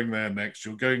 you're going there next,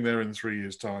 you're going there in 3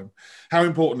 years' time. How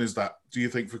important is that, do you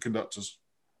think, for conductors?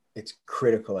 It's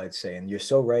critical, I'd say. And you're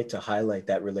so right to highlight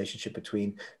that relationship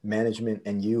between management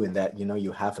and you, and that,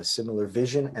 you have a similar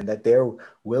vision and that they're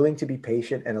willing to be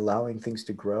patient and allowing things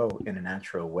to grow in a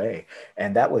natural way.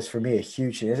 And that was for me a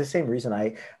huge thing. It's the same reason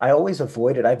I always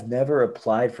avoided, I've never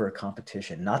applied for a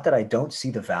competition. Not that I don't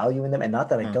see the value in them, and not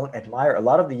that I don't admire. A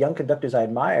lot of the young conductors I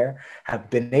admire have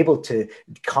been able to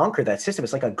conquer that system.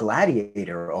 It's like a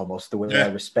gladiator almost, the way I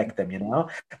respect them,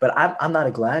 But I'm not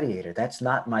a gladiator. That's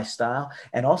not my style.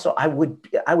 And also, I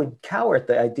would cower at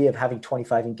the idea of having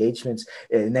 25 engagements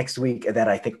next week that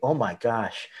I think, oh my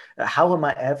gosh, how am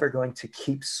I ever going to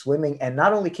keep swimming, and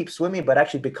not only keep swimming, but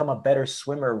actually become a better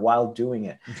swimmer while doing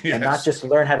it, and not just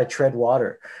learn how to tread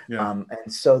water.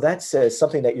 And so that's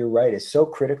something that you're right is so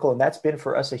critical. And that's been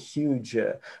for us a huge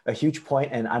point.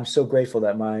 And I'm so grateful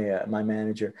that my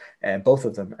manager, and both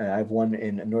of them, I have one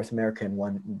in North America and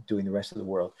one doing the rest of the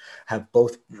world, have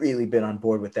both really been on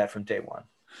board with that from day one.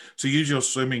 To use your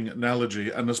swimming analogy,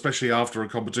 and especially after a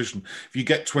competition, if you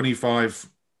get 25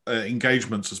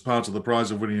 engagements as part of the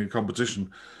prize of winning a competition,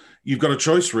 you've got a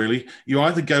choice, really. You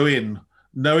either go in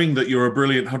knowing that you're a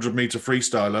brilliant 100-meter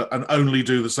freestyler and only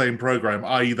do the same program,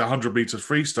 i.e. the 100-meter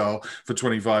freestyle for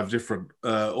 25 different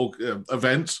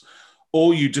events,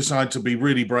 or you decide to be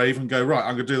really brave and go, right,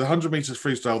 I'm going to do the 100 meters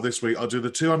freestyle this week. I'll do the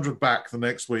 200 back the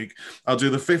next week. I'll do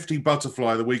the 50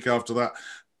 butterfly the week after that.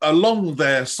 Along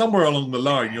there, somewhere along the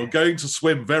line, you're going to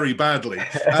swim very badly.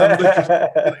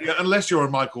 Unless you're a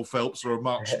Michael Phelps or a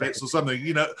Mark Spitz or something,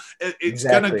 it's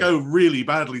going to go really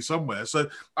badly somewhere. So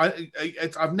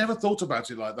I've never thought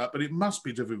about it like that, but it must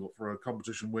be difficult for a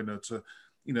competition winner to,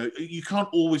 you can't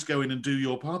always go in and do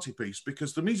your party piece,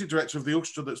 because the music director of the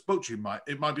orchestra that's booked you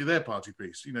it might be their party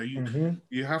piece.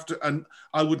 You have to, and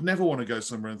I would never want to go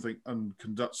somewhere and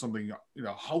conduct something,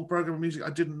 a whole program of music I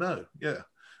didn't know.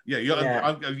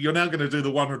 You're now going to do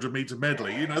the 100-meter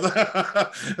medley.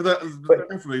 That's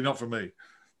definitely not for me.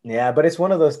 Yeah, but it's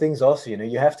one of those things also,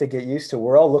 you have to get used to,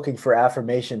 we're all looking for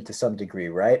affirmation to some degree,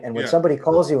 right? And when somebody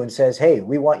calls you and says, hey,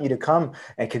 we want you to come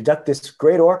and conduct this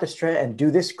great orchestra and do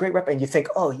this great rep, and you think,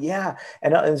 oh yeah.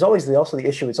 And there's always also the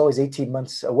issue, it's always 18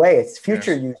 months away. It's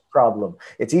future you problem.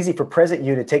 It's easy for present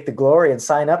you to take the glory and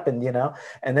sign up, and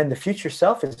and then the future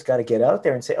self has got to get out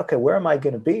there and say, okay, where am I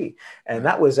going to be? And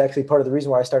that was actually part of the reason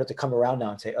why I started to come around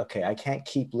now and say, okay, I can't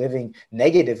keep living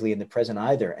negatively in the present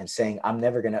either, and saying I'm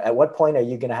never going to, at what point are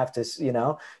you going to have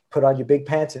to, put on your big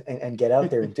pants and get out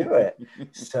there and do it?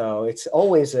 So it's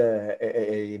always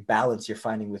a balance you're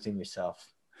finding within yourself.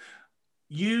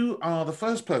 You are the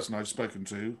first person I've spoken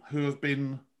to who have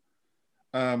been,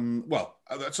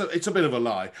 it's a bit of a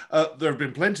lie. There have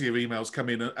been plenty of emails come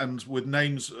in and with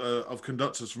names of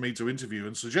conductors for me to interview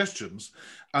and suggestions.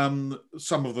 Some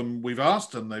of them we've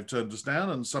asked and they've turned us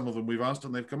down, and some of them we've asked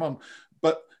and they've come on.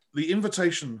 But the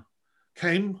invitation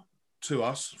came to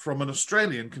us from an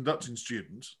Australian conducting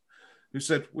student who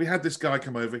said, we had this guy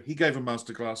come over, he gave a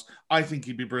masterclass, I think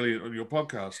he'd be brilliant on your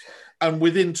podcast. And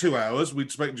within 2 hours,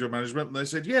 we'd spoken to your management and they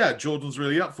said, yeah, Jordan's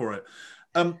really up for it.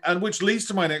 And which leads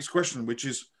to my next question, which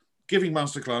is giving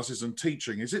masterclasses and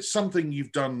teaching. Is it something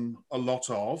you've done a lot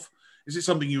of? Is it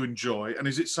something you enjoy? And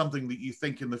is it something that you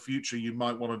think in the future you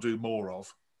might want to do more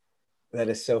of? That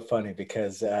is so funny,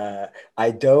 because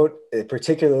I don't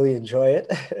particularly enjoy it.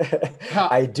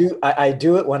 I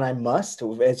do it when I must.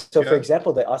 So, for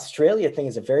example, the Australia thing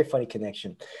is a very funny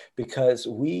connection, because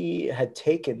we had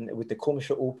taken with the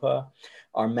Komische Oper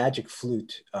our magic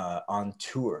flute on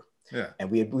tour.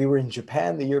 And we were in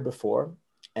Japan the year before.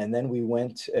 And then we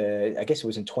went, I guess it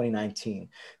was in 2019,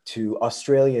 to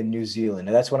Australia and New Zealand.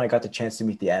 And that's when I got the chance to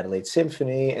meet the Adelaide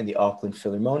Symphony and the Auckland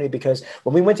Philharmonic, because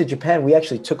when we went to Japan, we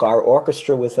actually took our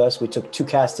orchestra with us. We took 2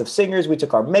 casts of singers. We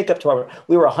took our makeup to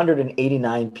we were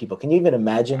 189 people. Can you even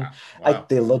imagine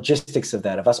the logistics of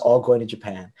that, of us all going to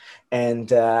Japan? And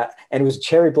it was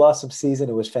cherry blossom season.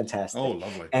 It was fantastic. Oh,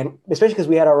 lovely. And especially because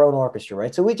we had our own orchestra,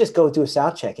 right? So we just go do a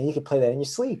sound check and you could play that in your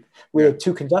sleep. We had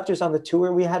 2 conductors on the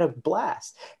tour. We had a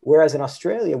blast. Whereas in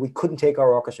Australia, we couldn't take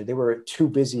our orchestra. They were too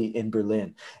busy in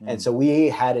Berlin. And so we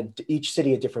had each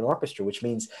city a different orchestra, which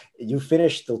means you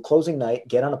finish the closing night,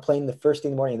 get on a plane the first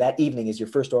thing in the morning. That evening is your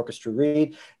first orchestra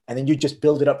read. And then you just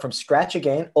build it up from scratch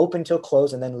again, open till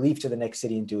close, and then leave to the next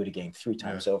city and do it again 3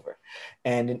 times over.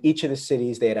 And in each of the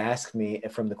cities, they had asked me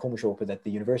from the Komische Oper that the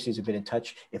universities have been in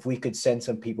touch if we could send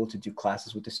some people to do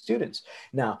classes with the students.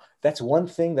 Now, that's one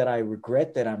thing that I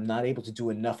regret that I'm not able to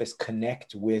do enough, is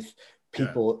connect with Yeah.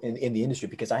 people in the industry,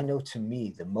 because I know, to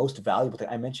me, the most valuable thing,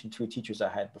 I mentioned 3 teachers I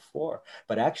had before,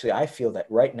 but actually I feel that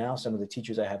right now some of the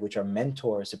teachers I have, which are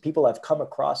mentors, the people I've come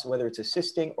across, whether it's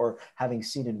assisting or having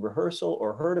seen in rehearsal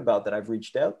or heard about, that I've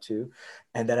reached out to,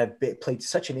 and that have played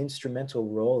such an instrumental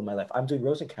role in my life. I'm doing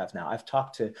Rosencraft now. I've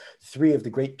talked to 3 of the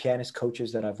great pianist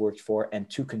coaches that I've worked for, and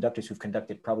 2 conductors who've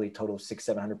conducted probably a total of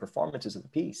 600-700 performances of the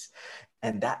piece.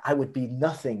 And that, I would be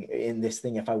nothing in this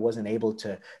thing if I wasn't able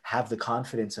to have the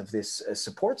confidence of this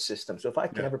support system. So if I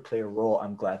can ever play a role,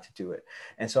 I'm glad to do it.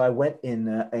 And so I went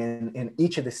in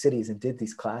each of the cities and did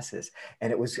these classes,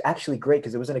 and it was actually great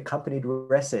because it was an accompanied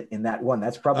recit in that one.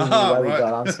 That's probably why we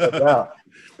got on so well.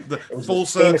 The It was full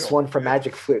the famous circle. one for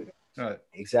Magic Flute. Right.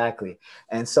 Exactly.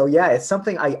 And so, yeah, it's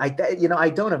something I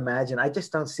don't imagine. I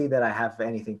just don't see that I have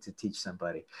anything to teach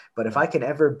somebody. But if I can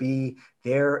ever be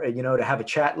there, to have a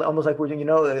chat, almost like we're doing,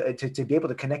 to be able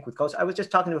to connect with coaches. I was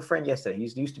just talking to a friend yesterday.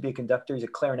 He used to be a conductor. He's a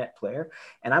clarinet player.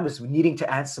 And I was needing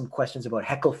to ask some questions about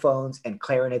heckelphones and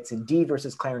clarinets in D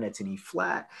versus clarinets in E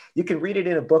flat. You can read it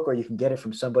in a book, or you can get it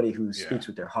from somebody who speaks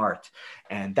with their heart.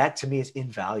 And that, to me, is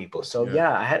invaluable. So,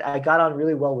 I got on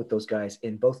really well with those guys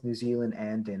in both New Zealand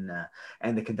and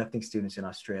and the conducting students in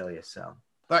Australia. So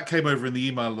that came over in the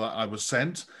email that I was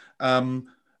sent.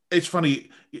 It's funny.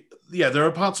 Yeah, there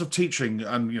are parts of teaching,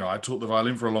 and, I taught the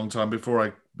violin for a long time before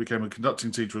I became a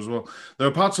conducting teacher as well. There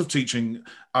are parts of teaching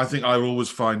I think I always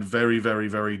find very, very,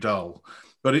 very dull.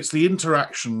 But it's the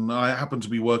interaction. I happened to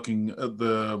be working at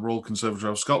the Royal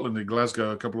Conservatoire of Scotland in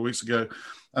Glasgow a couple of weeks ago,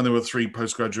 and there were 3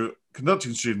 postgraduate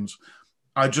conducting students.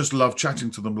 I just love chatting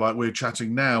to them like we're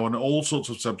chatting now, and all sorts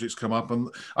of subjects come up. And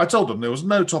I told them there was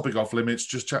no topic off limits,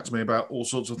 just chat to me about all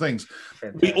sorts of things.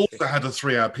 fantastic. We also had a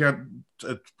 3-hour piano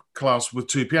class with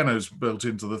 2 pianos built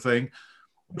into the thing,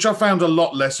 which I found a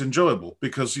lot less enjoyable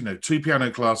because, 2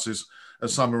 piano classes,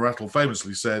 as Simon Rattle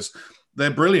famously says, they're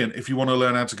brilliant if you want to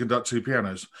learn how to conduct 2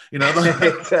 pianos.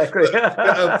 Exactly.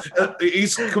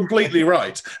 He's completely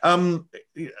right.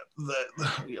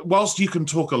 Whilst you can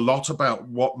talk a lot about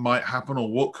what might happen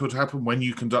or what could happen when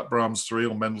you conduct Brahms 3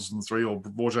 or Mendelssohn 3 or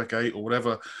Dvorak 8 or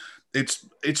whatever,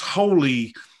 it's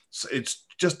wholly, it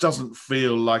just doesn't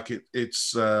feel like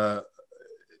it's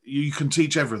you can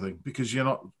teach everything because you're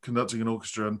not conducting an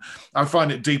orchestra, and I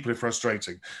find it deeply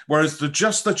frustrating. Whereas the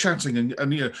chatting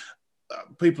and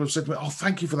people have said to me, "Oh,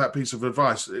 thank you for that piece of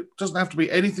advice." It doesn't have to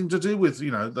be anything to do with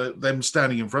them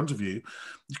standing in front of you.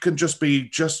 You can just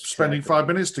be spending 5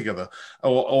 minutes together,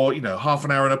 or half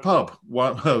an hour in a pub.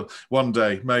 One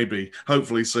day, maybe,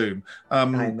 hopefully soon. I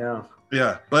know.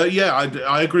 Yeah, but yeah,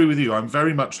 I agree with you. I'm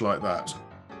very much like that.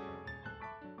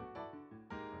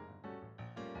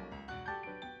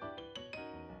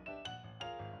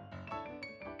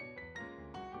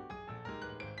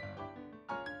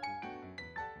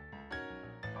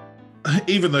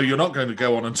 Even though you're not going to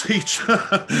go on and teach,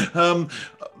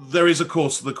 there is, of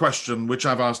course, the question which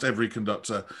I've asked every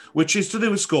conductor, which is to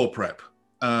do with score prep.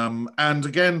 And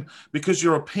again, because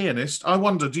you're a pianist, I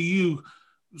wonder, do you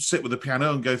sit with the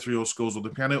piano and go through your scores with the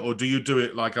piano, or do you do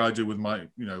it like I do with my,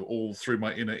 all through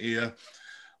my inner ear?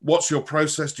 What's your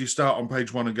process? Do you start on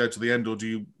page 1 and go to the end, or do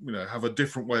you, have a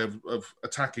different way of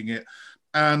attacking it?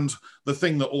 And the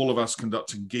thing that all of us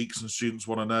conducting geeks and students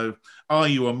want to know, are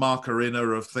you a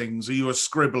marker-inner of things? Are you a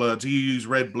scribbler? Do you use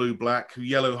red, blue, black,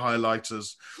 yellow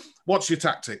highlighters? What's your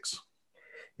tactics?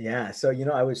 Yeah, so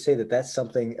I would say that that's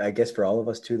something, I guess, for all of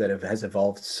us too, that has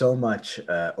evolved so much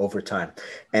over time.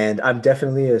 And I'm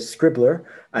definitely a scribbler.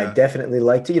 I definitely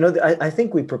like to, I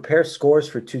think we prepare scores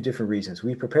for 2 different reasons.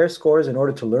 We prepare scores in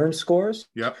order to learn scores.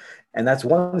 Yep. And that's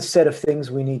one set of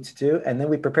things we need to do. And then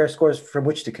we prepare scores from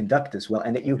which to conduct as well.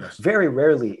 And that very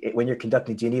rarely, when you're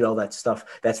conducting, do you need all that stuff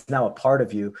that's now a part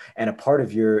of you and a part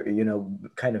of your,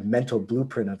 kind of mental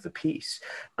blueprint of the piece.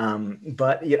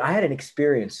 But I had an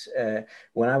experience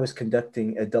when I was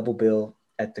conducting a double bill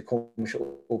at the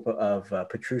commercial opera of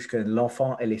Petrushka and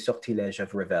L'Enfant et les Sortilèges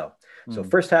of Ravel. So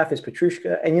first half is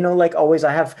Petrushka. And, like always,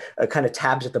 I have kind of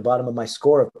tabs at the bottom of my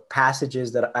score of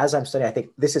passages that as I'm studying, I think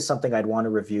this is something I'd want to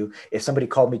review. If somebody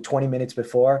called me 20 minutes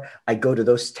before, I go to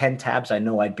those 10 tabs. I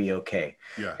know I'd be okay.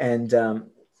 Yeah. And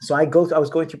so I was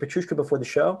going through Petrushka before the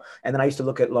show, and then I used to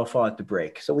look at L'Enfant at the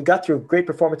break. So we got through a great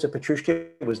performance of Petrushka.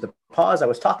 It was the pause. I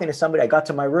was talking to somebody. I got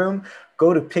to my room,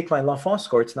 go to pick my L'Enfant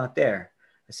score. It's not there.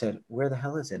 I said, where the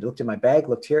hell is it? I looked in my bag,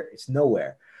 looked here. It's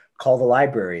nowhere. Call the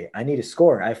library. I need a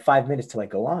score. I have 5 minutes till I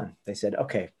go on. They said,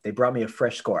 okay. They brought me a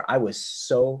fresh score. I was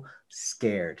so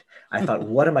scared. I thought,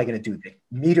 what am I going to do? The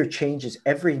meter changes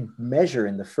every measure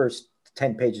in the first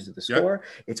 10 pages of the score.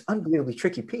 Yep. It's unbelievably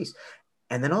tricky piece.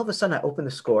 And then all of a sudden I open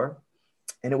the score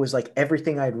And it was like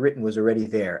everything I'd written was already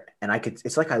there. And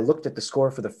it's like I looked at the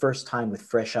score for the first time with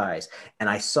fresh eyes, and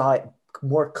I saw it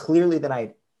more clearly than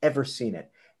I'd ever seen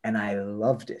it. And I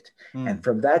loved it. And Mm.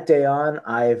 from that day on,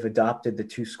 I've adopted the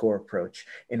two score approach,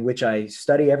 in which I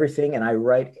study everything and I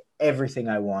write everything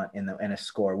I want in a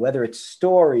score, whether it's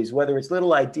stories, whether it's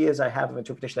little ideas I have of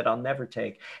interpretation that I'll never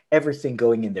take, everything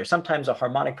going in there. Sometimes a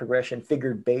harmonic progression,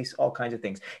 figured bass, all kinds of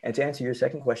things. And to answer your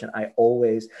second question,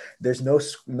 there's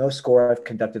no score I've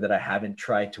conducted that I haven't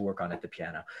tried to work on at the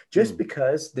piano, just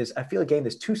because I feel again,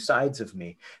 there's two sides of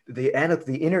me, the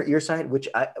inner ear side, which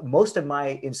most of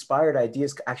my inspired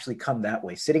ideas actually come that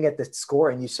way, sitting at the score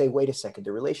and you say, wait a second,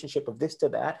 the relationship of this to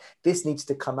that, this needs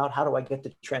to come out. How do I get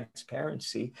the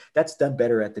transparency? That's done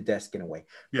better at the desk in a way.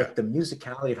 Yeah. But the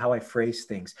musicality of how I phrase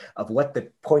things, of what the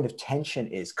point of tension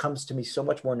is, comes to me so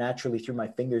much more naturally through my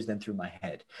fingers than through my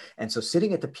head. And so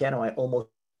sitting at the piano, I almost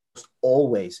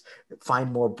always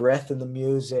find more breath in the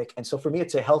music. And so for me,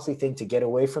 it's a healthy thing to get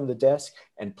away from the desk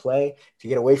and play, to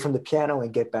get away from the piano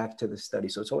and get back to the study.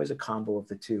 So it's always a combo of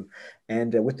the two.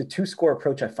 And with the two score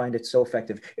approach, I find it so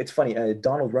effective. It's funny,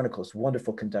 Donald Runnicles,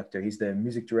 wonderful conductor. He's the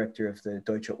music director of the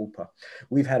Deutsche Oper.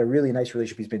 We've had a really nice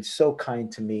relationship. He's been so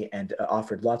kind to me and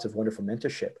offered lots of wonderful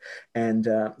mentorship. And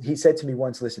he said to me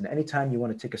once, listen, anytime you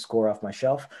want to take a score off my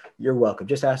shelf, you're welcome.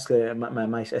 Just ask,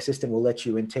 my assistant will let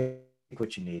you in, take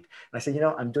what you need. And I said,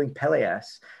 I'm doing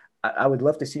Pelléas. I would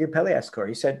love to see your Pelléas score.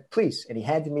 He said, please. And he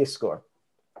handed me a score.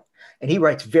 And he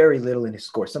writes very little in his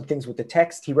score. Some things with the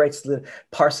text, he writes the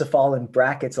Parsifal in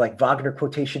brackets, like Wagner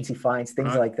quotations he finds,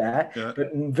 things like that,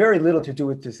 but very little to do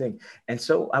with the thing. And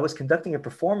so I was conducting a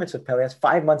performance of Pelléas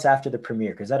 5 months after the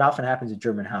premiere, because that often happens at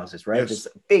German houses, right? Yes. There's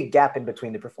a big gap in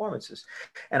between the performances.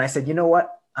 And I said, you know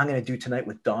what? I'm going to do tonight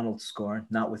with Donald's score,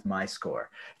 not with my score.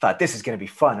 Thought this is going to be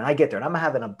fun. And I get there and I'm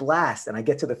having a blast. And I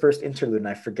get to the first interlude and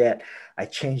I forget I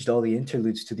changed all the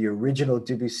interludes to the original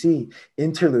Debussy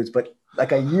interludes, but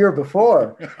like a year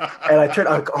before. And I turned,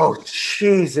 I'm like, oh,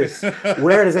 Jesus,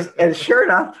 where does this? And sure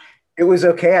enough, it was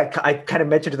okay. I kind of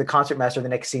mentioned to the concertmaster the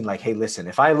next scene, like, hey, listen,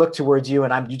 if I look towards you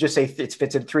and you just say it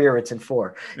fits in 3 or it's in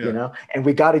 4, and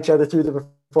we got each other through the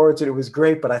performance and it was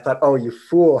great. But I thought, oh, you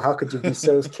fool, how could you be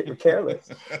so careless?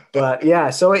 But yeah,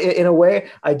 so in a way,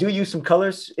 I do use some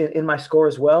colors in my score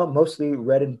as well, mostly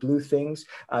red and blue things.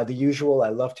 The usual, I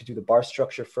love to do the bar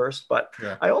structure first, but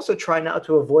I also try now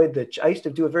to avoid I used to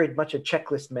do very much a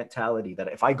checklist mentality that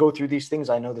if I go through these things,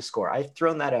 I know the score. I've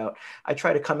thrown that out. I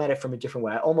try to come at it from a different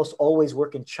way. I almost always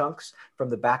work in chunks from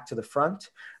the back to the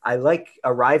front. I like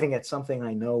arriving at something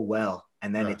I know well,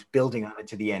 and then it's building on it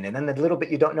to the end. And then the little bit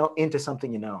you don't know into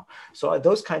something you know. So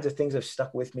those kinds of things have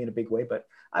stuck with me in a big way. But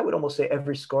I would almost say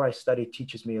every score I study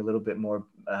teaches me a little bit more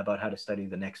about how to study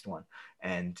the next one.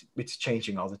 And it's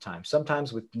changing all the time.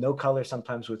 Sometimes with no color,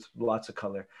 sometimes with lots of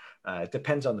color. It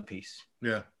depends on the piece.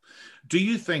 Yeah. Do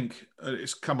you think,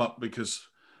 it's come up because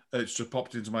it's just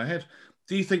popped into my head,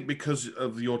 do you think because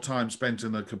of your time spent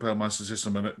in the Kapellmeister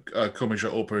system and at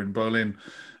Komische Oper in Berlin,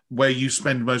 where you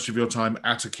spend most of your time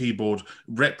at a keyboard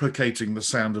replicating the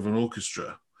sound of an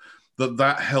orchestra,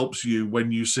 that helps you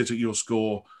when you sit at your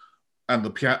score and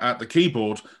at the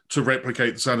keyboard to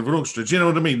replicate the sound of an orchestra? Do you know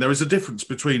what I mean? There is a difference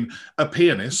between a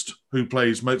pianist who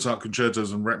plays Mozart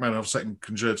concertos and Rachmaninoff's second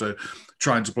concerto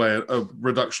trying to play a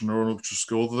reduction or an orchestra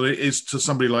score than it is to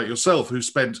somebody like yourself who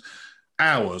spent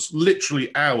hours,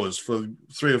 literally hours for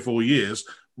 3 or 4 years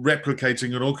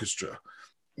replicating an orchestra.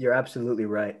 You're absolutely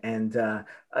right. And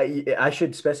I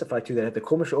should specify too that at the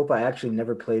Komische Oper, I actually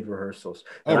never played rehearsals.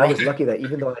 But I was lucky that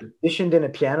even though I auditioned in a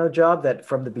piano job, that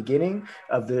from the beginning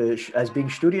of as being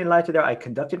Studienleiter there, I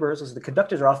conducted rehearsals. The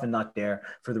conductors are often not there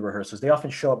for the rehearsals. They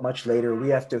often show up much later.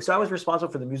 So I was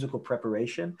responsible for the musical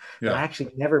preparation, but I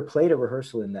actually never played a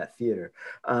rehearsal in that theater.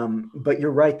 But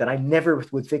you're right that I never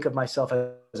would think of myself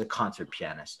as a concert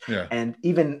pianist. Yeah. And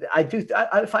even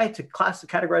if I had to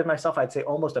categorize myself, I'd say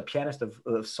almost a pianist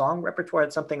of song repertoire.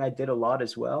 It's something I did a lot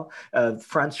as well.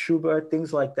 Franz Schubert,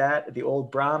 things like that, the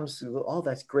old Brahms, all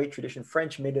that's great tradition,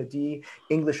 French mélodie,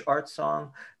 English art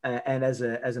song, and as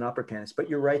an opera pianist. But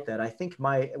you're right that I think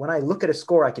when I look at a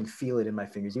score, I can feel it in my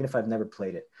fingers, even if I've never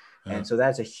played it. And so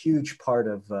that's a huge part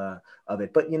of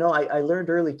it. But, I learned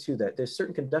early, too, that there's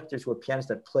certain conductors who are pianists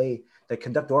that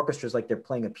conduct orchestras like they're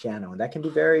playing a piano. And that can be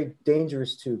very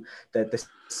dangerous, too, that the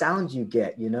sound you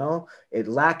get, it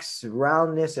lacks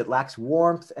roundness, it lacks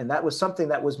warmth. And that was something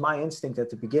that was my instinct at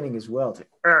the beginning as well, to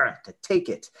take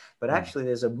it. But actually,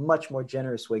 there's a much more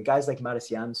generous way. Guys like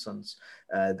Maris Janssons,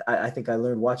 I think I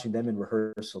learned watching them in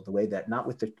rehearsal, the way that not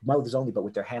with their mouths only, but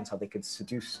with their hands, how they could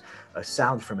seduce a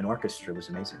sound from an orchestra was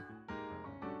amazing.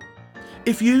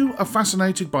 If you are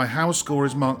fascinated by how a score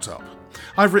is marked up,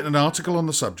 I've written an article on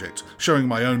the subject, showing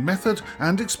my own method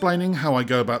and explaining how I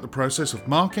go about the process of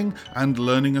marking and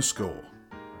learning a score.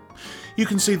 You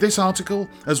can see this article,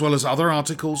 as well as other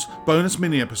articles, bonus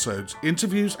mini-episodes,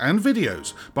 interviews and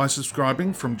videos by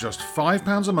subscribing from just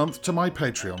 £5 a month to my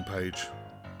Patreon page.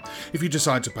 If you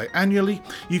decide to pay annually,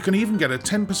 you can even get a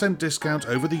 10% discount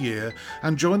over the year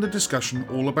and join the discussion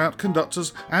all about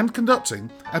conductors and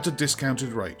conducting at a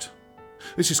discounted rate.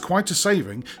 This is quite a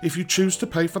saving if you choose to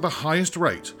pay for the highest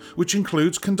rate, which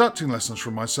includes conducting lessons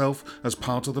from myself as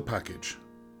part of the package.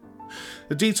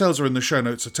 The details are in the show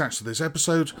notes attached to this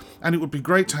episode, and it would be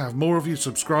great to have more of you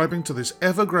subscribing to this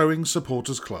ever-growing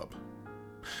supporters club.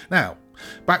 Now,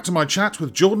 back to my chat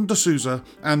with Jordan de Souza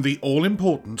and the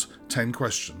all-important 10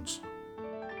 questions.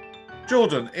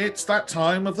 Jordan, it's that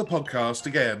time of the podcast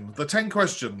again, the 10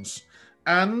 questions.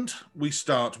 And we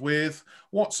start with,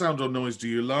 what sound or noise do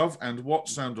you love and what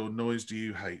sound or noise do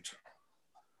you hate?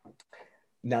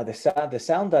 Now, the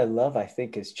sound I love, I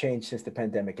think, has changed since the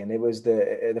pandemic. And it was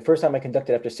the first time I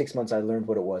conducted after 6 months, I learned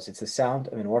what it was. It's the sound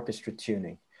of an orchestra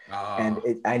tuning. And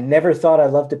I never thought I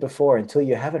loved it before until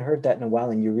you haven't heard that in a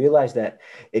while. And you realize that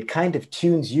it kind of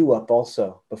tunes you up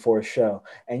also before a show.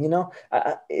 And,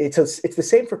 it's the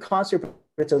same for concert, but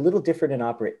it's a little different in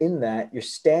opera in that you're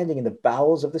standing in the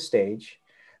bowels of the stage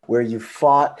where you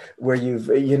fought, where you've,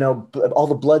 all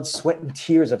the blood, sweat, and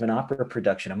tears of an opera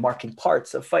production, of marking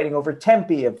parts, of fighting over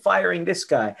tempi, of firing this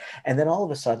guy. And then all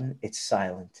of a sudden, it's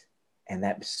silent. And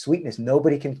that sweetness,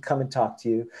 nobody can come and talk to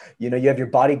you. You have your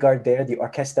bodyguard there, the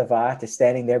orchestra vart is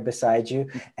standing there beside you,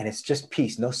 and it's just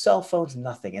peace, no cell phones,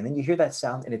 nothing. And then you hear that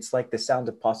sound, and it's like the sound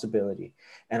of possibility.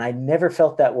 And I never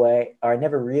felt that way, or I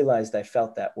never realized I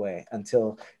felt that way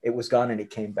until it was gone and it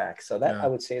came back. So that I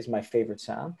would say is my favorite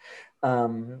sound.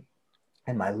 And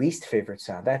my least favorite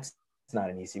sound, that's not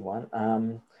an easy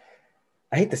one.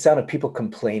 I hate the sound of people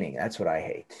complaining. That's what I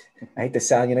hate. I hate the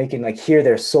sound, you can hear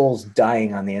their souls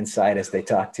dying on the inside as they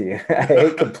talk to you. I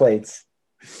hate complaints.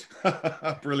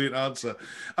 Brilliant answer.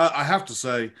 I have to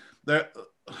say,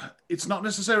 it's not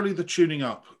necessarily the tuning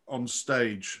up on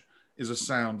stage is a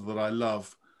sound that I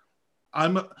love.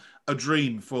 I'm a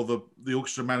dream for the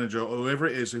orchestra manager or whoever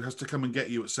it is who has to come and get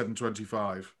you at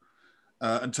 7:25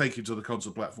 and take you to the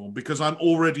concert platform, because I'm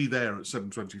already there at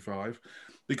 7:25.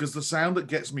 Because the sound that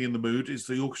gets me in the mood is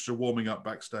the orchestra warming up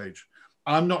backstage.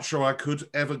 I'm not sure I could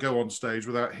ever go on stage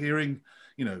without hearing,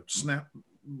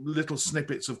 little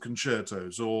snippets of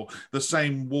concertos or the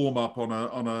same warm up on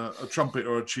a trumpet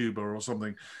or a tuba or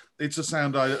something. It's a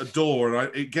sound I adore,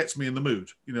 and it gets me in the mood.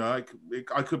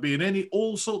 I could be in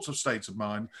all sorts of states of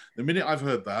mind. The minute I've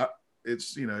heard that,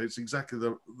 it's exactly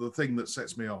the thing that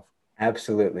sets me off.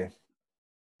 Absolutely.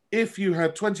 If you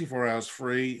had 24 hours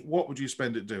free, what would you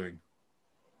spend it doing?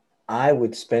 I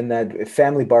would spend that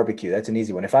family barbecue. That's an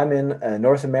easy one. If I'm in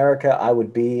North America, I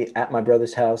would be at my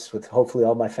brother's house with hopefully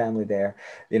all my family there,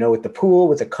 with the pool,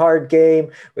 with a card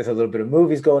game, with a little bit of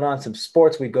movies going on, some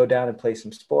sports. We'd go down and play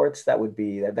some sports.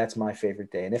 That's my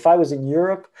favorite day. And if I was in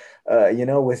Europe,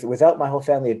 without my whole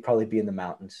family, it'd probably be in the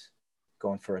mountains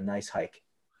going for a nice hike.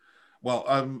 Well,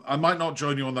 I might not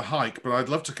join you on the hike, but I'd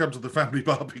love to come to the family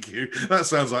barbecue. That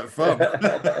sounds like fun.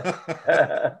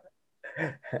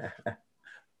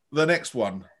 The next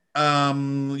one,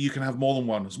 you can have more than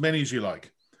one, as many as you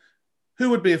like. Who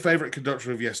would be a favourite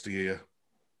conductor of yesteryear?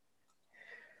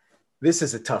 This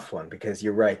is a tough one because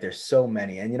you're right. There's so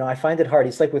many. And, I find it hard.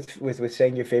 It's like with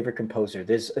saying your favorite composer.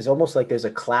 It's almost like there's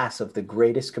a class of the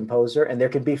greatest composer, and there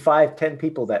can be 5-10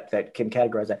 people that can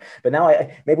categorize that. But now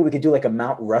maybe we could do like a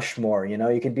Mount Rushmore.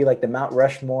 You could be like the Mount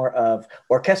Rushmore of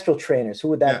orchestral trainers. Who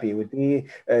would that be? It would be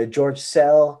George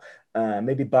Sell,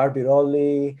 maybe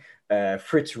Barbirolli,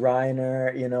 Fritz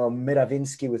Reiner,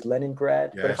 Miravinsky with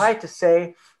Leningrad. Yes. But if I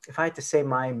had to say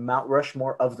my Mount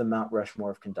Rushmore of the Mount Rushmore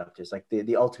of conductors, like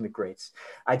the ultimate greats,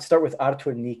 I'd start with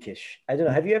Artur Nikisch. I don't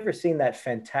know. Have you ever seen that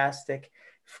fantastic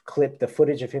clip, the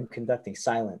footage of him conducting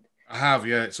silent? I have,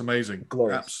 yeah. It's amazing.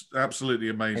 Glorious. Absolutely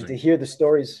amazing. And to hear the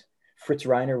stories, Fritz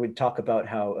Reiner would talk about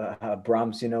how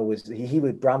Brahms,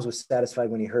 Brahms was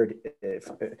satisfied when he heard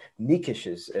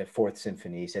Nikisch's Fourth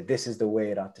Symphony. He said, "This is the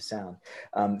way it ought to sound."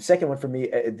 Second one for me,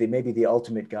 maybe the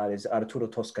ultimate god is Arturo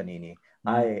Toscanini.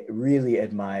 I really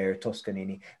admire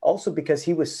Toscanini, also because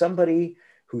he was somebody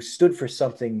who stood for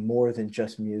something more than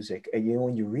just music. And,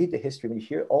 when you read the history, when you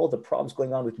hear all the problems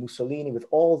going on with Mussolini, with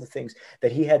all the things,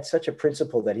 that he had such a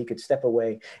principle that he could step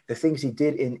away, the things he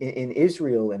did in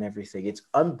Israel and everything, it's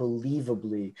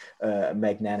unbelievably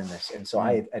magnanimous. And so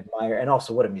I admire, and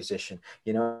also what a musician,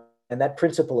 And that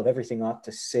principle of everything ought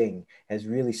to sing has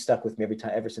really stuck with me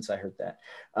ever since I heard that.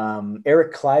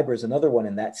 Eric Kleiber is another one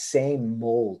in that same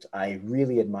mold I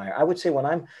really admire. I would say when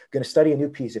I'm going to study a new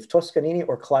piece, if Toscanini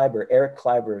or Kleiber, Eric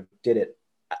Kleiber did it,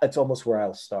 it's almost where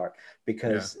I'll start,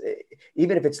 because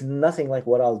even if it's nothing like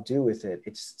what I'll do with it,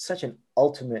 it's such an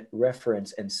ultimate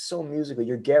reference and so musical,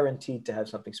 you're guaranteed to have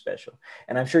something special.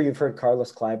 And I'm sure you've heard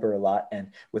Carlos Kleiber a lot,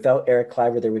 and without Eric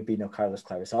Kleiber, there would be no Carlos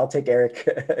Kleiber. So I'll take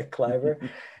Eric Kleiber.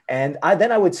 And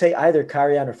then I would say either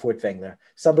Karajan or Furtwängler,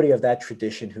 somebody of that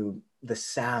tradition who the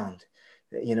sound,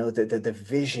 the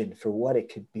vision for what it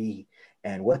could be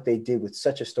and what they did with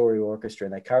such a story orchestra,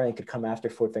 and that Karajan could come after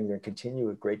Furtwängler and continue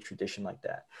a great tradition like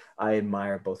that. I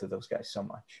admire both of those guys so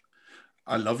much.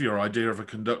 I love your idea of a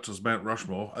conductor's Mount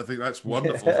Rushmore. I think that's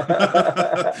wonderful.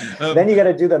 Then you got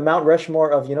to do the Mount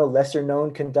Rushmore of, lesser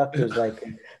known conductors like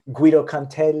Guido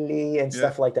Cantelli and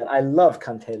stuff like that. I love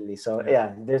Cantelli. So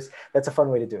that's a fun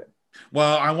way to do it.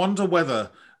 Well, I wonder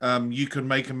whether you can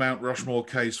make a Mount Rushmore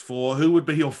case for who would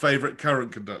be your favorite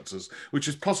current conductors, which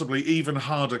is possibly even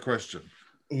harder question.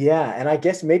 Yeah, and I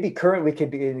guess maybe current we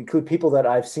could include people that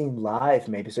I've seen live,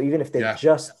 maybe. So even if they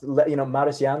just,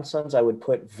 Maurice Janssons, I would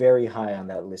put very high on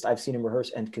that list. I've seen him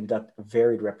rehearse and conduct a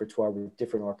varied repertoire with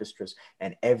different orchestras,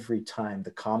 and every time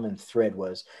the common thread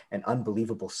was an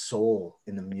unbelievable soul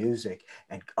in the music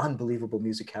and unbelievable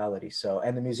musicality. So,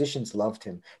 and the musicians loved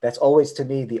him. That's always, to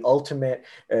me, the ultimate,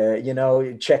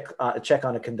 check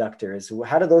on a conductor is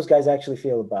how do those guys actually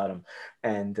feel about him?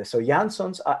 And so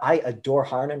Janssons, I adore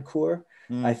Harnoncourt.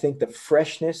 I think the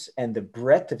freshness and the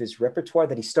breadth of his repertoire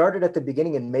that he started at the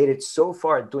beginning and made it so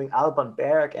far, doing Alban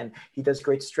Berg, and he does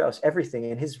great Strauss, everything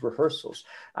in his rehearsals.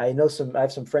 I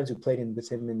have some friends who played with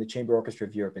him in the Chamber Orchestra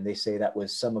of Europe, and they say that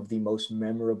was some of the most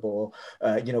memorable,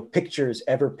 pictures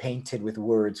ever painted with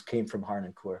words came from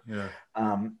Harnoncourt. Yeah.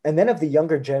 And then of the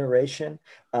younger generation,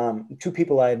 two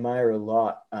people I admire a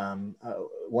lot.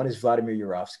 One is Vladimir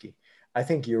Jurovsky. I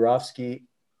think Jurovsky,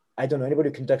 I don't know anybody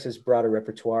who conducts his broader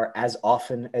repertoire as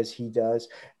often as he does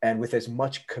and with as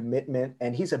much commitment.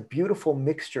 And he's a beautiful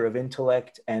mixture of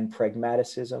intellect and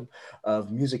pragmaticism, of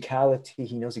musicality.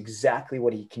 He knows exactly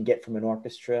what he can get from an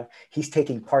orchestra. He's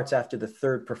taking parts after the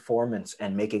third performance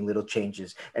and making little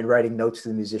changes and writing notes to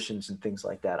the musicians and things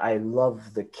like that. I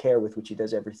love the care with which he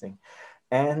does everything.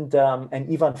 And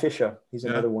Ivan Fischer, he's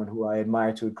another one who I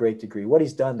admire to a great degree. What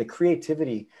he's done, the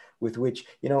creativity with which,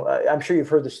 I'm sure you've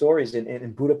heard the stories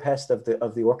in Budapest of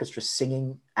the orchestra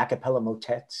singing a cappella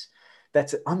motets.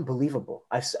 That's unbelievable.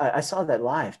 I saw that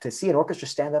live. To see an orchestra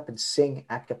stand up and sing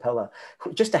a cappella,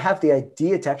 just to have the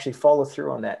idea to actually follow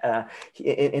through on that.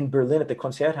 In Berlin at the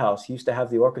Konzerthaus, he used to have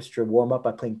the orchestra warm up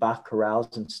by playing Bach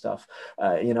chorales and stuff.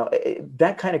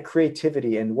 That kind of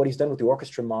creativity and what he's done with the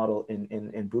orchestra model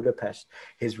in Budapest,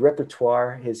 his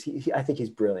repertoire, I think he's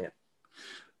brilliant.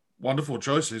 Wonderful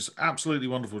choices, absolutely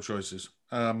wonderful choices.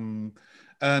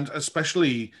 And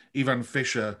especially Ivan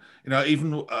Fischer,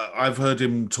 I've heard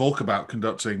him talk about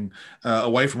conducting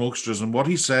away from orchestras and what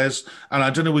he says. And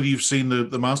I don't know whether you've seen the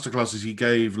masterclasses he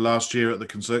gave last year at the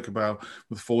Concertgebouw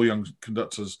with 4 young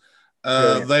conductors.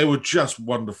 They were just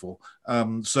wonderful.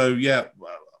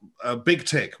 A big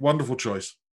tick, wonderful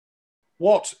choice.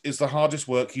 What is the hardest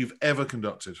work you've ever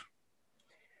conducted?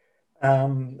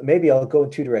 Maybe I'll go in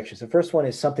 2 directions. The first one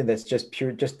is something that's just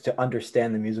to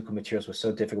understand the musical materials was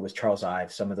so difficult was Charles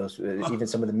Ives. Some of those, even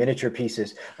some of the miniature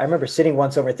pieces. I remember sitting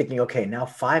once over thinking, okay, now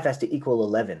 5 has to equal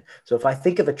 11. So if I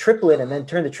think of a triplet and then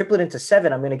turn the triplet into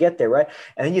 7, I'm going to get there, right?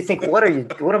 And then you think, what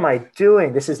am I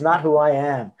doing? This is not who I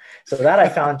am. So that I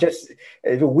found just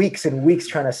weeks and weeks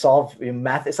trying to solve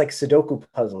math. It's like Sudoku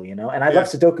puzzle, And I love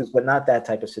Sudokus, but not that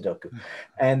type of Sudoku.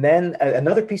 And then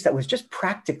another piece that was just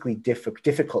practically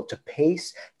difficult to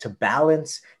pace, to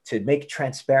balance, to make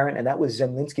transparent. And that was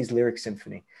Zemlinsky's Lyric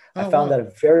Symphony. I found that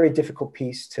a very difficult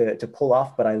piece to pull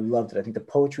off, but I loved it. I think the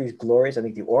poetry is glorious. I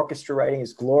think the orchestra writing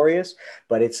is glorious,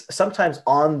 but it's sometimes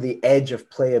on the edge of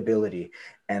playability.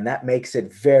 And that makes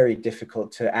it very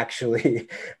difficult to actually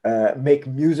make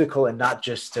musical and not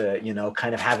just to,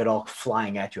 kind of have it all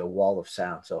flying at you, a wall of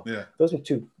sound. So those are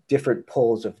 2 different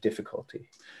poles of difficulty.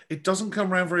 It doesn't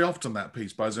come around very often, that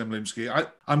piece by Zemlinsky.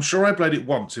 I'm sure I played it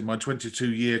once in my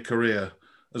 22-year career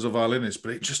as a violinist,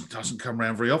 but it just doesn't come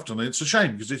around very often. And it's a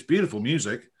shame because it's beautiful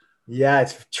music. Yeah,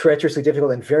 it's treacherously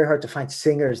difficult and very hard to find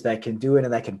singers that can do it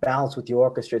and that can balance with the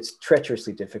orchestra. It's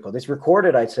treacherously difficult. It's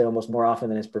recorded, I'd say, almost more often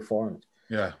than it's performed.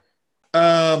 Yeah.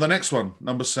 The next one,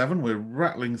 number 7, we're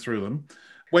rattling through them.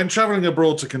 When traveling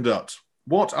abroad to conduct,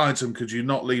 what item could you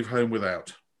not leave home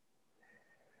without?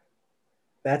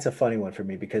 That's a funny one for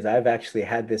me because I've actually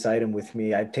had this item with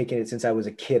me. I've taken it since I was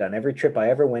a kid on every trip I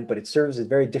ever went, but it serves a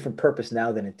very different purpose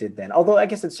now than it did then. Although I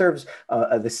guess it serves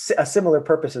a similar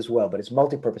purpose as well, but it's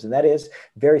multi-purpose, and that is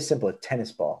very simple: a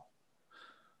tennis ball.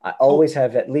 I Oh, always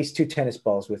have at least two tennis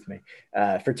balls with me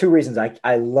for two reasons.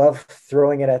 I love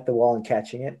throwing it at the wall and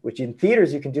catching it, which in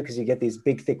theaters you can do because you get these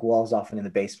big, thick walls often in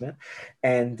the basement.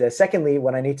 And secondly,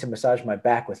 when I need to massage my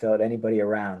back without anybody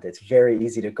around, it's very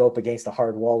easy to go up against a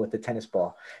hard wall with the tennis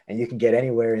ball, and you can get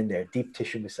anywhere in there. Deep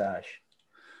tissue massage.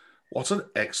 what an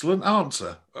excellent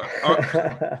answer.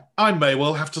 I may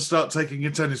well have to start taking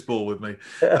a tennis ball with me.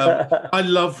 I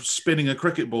love spinning a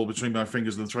cricket ball between my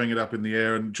fingers and throwing it up in the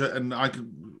air, and I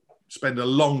can spend a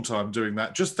long time doing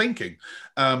that, just thinking.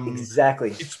 Exactly.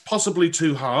 It's possibly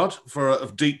too hard for a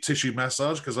deep tissue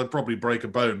massage because I'd probably break a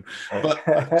bone. But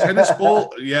a tennis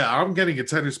ball, yeah, I'm getting a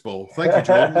tennis ball. Thank you,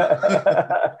 Jordan.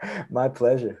 My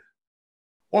pleasure.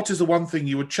 What is the one thing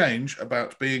you would change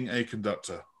about being a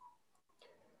conductor?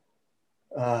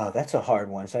 Oh, that's a hard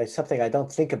one. So it's something I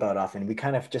don't think about often. We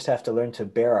kind of just have to learn to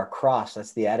bear our cross.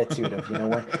 That's the attitude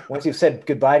of, once you've said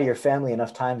goodbye to your family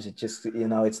enough times, it just,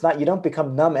 it's not, you don't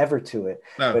become numb ever to it,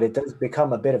 No. but it does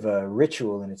become a bit of a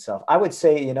ritual in itself. I would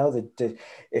say, that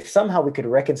if somehow we could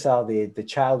reconcile the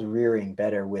child rearing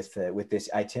better with this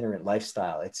itinerant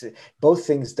lifestyle, both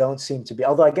things don't seem to be,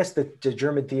 although I guess the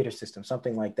German theater system,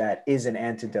 something like that is an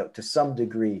antidote to some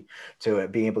degree to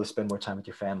being able to spend more time with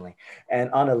your family. And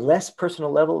on a less personal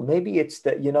level, maybe it's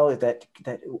that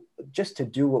that just to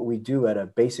do what we do at a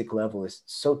basic level is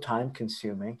so time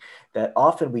consuming that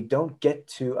often we don't get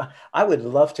to. I would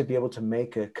love to be able to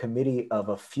make a committee of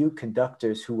a few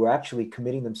conductors who were actually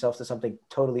committing themselves to something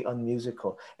totally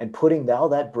unmusical and putting all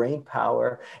that brain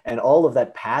power and all of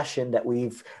that passion that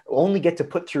we've only get to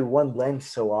put through one lens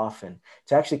so often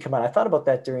to actually come out. I thought about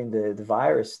that during the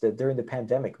virus, during the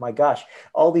pandemic. My gosh,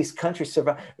 all these countries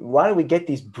survive. Why don't we get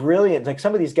these brilliant, like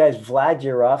some of these guys, Vlad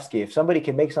Yurovsky, if somebody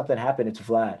can make something happen, it's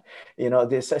Vlad.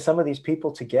 Some of these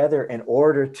people together in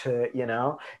order to,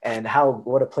 and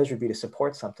what a pleasure it'd be to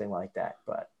support something like that.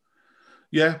 But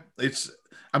Yeah,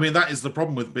 I mean, that is the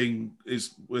problem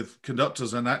with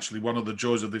conductors, and actually one of the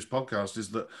joys of this podcast is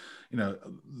that,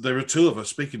 there are two of us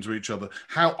speaking to each other.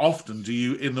 How often do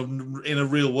you in a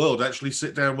real world actually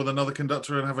sit down with another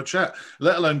conductor and have a chat,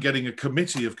 let alone getting a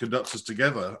committee of conductors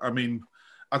together? I mean,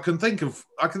 I can think of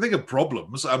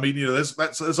problems. I mean, there's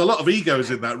a lot of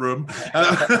egos in that room,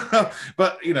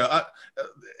 but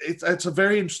it's a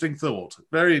very interesting thought.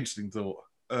 Very interesting thought.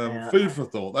 yeah. Food for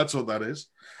thought. That's what that is.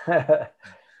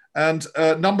 And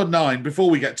number 9, before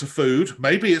we get to food,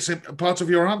 maybe it's part of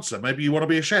your answer. Maybe you want to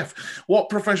be a chef. What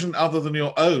profession other than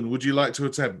your own would you like to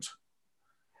attempt?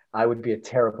 I would be a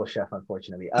terrible chef,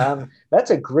 unfortunately. That's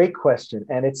a great question,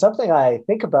 and it's something I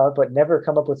think about but never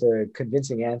come up with a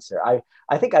convincing answer.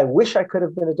 I think I wish I could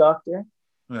have been a doctor.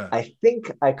 Yeah, I think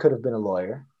I could have been a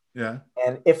lawyer. yeah.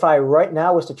 And if I right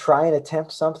now was to try and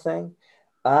attempt something,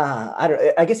 I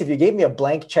don't. I guess if you gave me a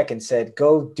blank check and said,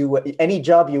 "Go do any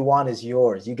job you want is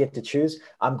yours. You get to choose."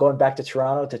 I'm going back to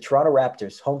Toronto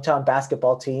Raptors, hometown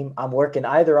basketball team. I'm working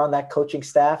either on that coaching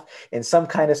staff in some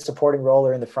kind of supporting role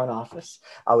or in the front office.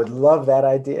 I would love that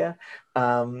idea.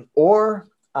 Or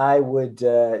I would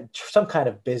some kind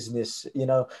of business,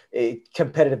 a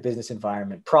competitive business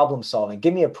environment, problem solving.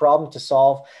 Give me a problem to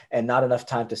solve and not enough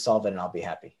time to solve it, and I'll be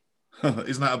happy.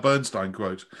 Isn't that a Bernstein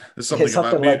quote? There's Yeah, something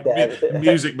about something like that.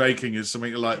 music making is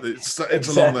something like it's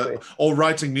along that, Exactly. or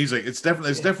writing music. There's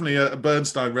definitely a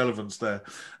Bernstein relevance there.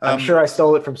 I'm Um, sure I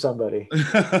stole it from somebody.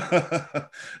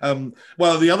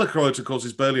 well, the other quote, of course,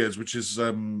 is Berlioz's, which is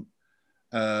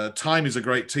 "Time is a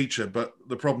great teacher, but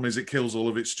the problem is it kills all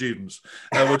of its students,"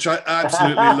 which I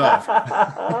absolutely love.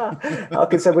 How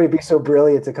can somebody be so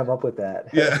brilliant to come up with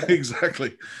Yeah, that?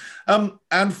 exactly.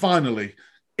 And finally,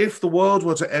 if the world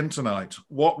were to end tonight,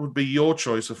 what would be your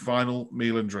choice of final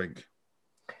meal and drink?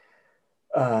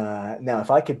 Now,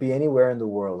 if I could be anywhere in the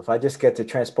world, if I just get to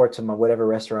transport to my whatever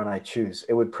restaurant I choose,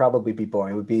 it would probably be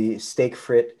boring. It would be steak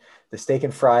frit, the steak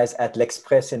and fries at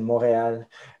l'Express in Montreal,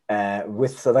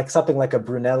 with like something like a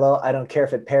Brunello. I don't care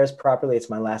if it pairs properly. It's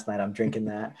my last night. I'm drinking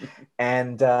that,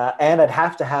 and I'd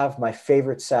have to have my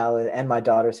favorite salad and my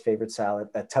daughter's favorite salad,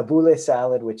 a tabbouleh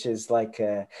salad, which is like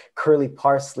curly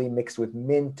parsley mixed with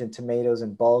mint and tomatoes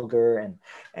and bulgur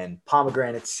and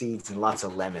pomegranate seeds and lots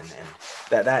of lemon.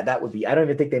 And that would be. I don't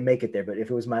even think they make it there, but if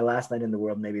it was my last night in the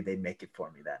world, maybe they'd make it for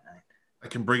me that I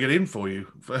can bring it in for you.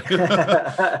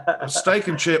 night. Steak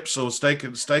and chips or steak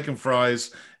and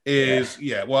fries Yeah. is,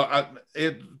 yeah. Well,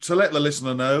 to let the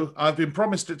listener know, I've been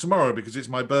promised it tomorrow because it's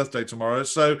my birthday tomorrow.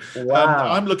 So I'm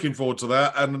Wow. looking forward to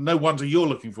that, and no wonder you're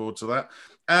looking forward to that.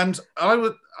 And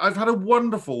I've had a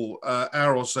wonderful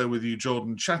hour or so with you,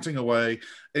 Jordan, chatting away.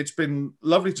 It's been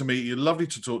lovely to meet you, lovely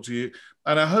to talk to you.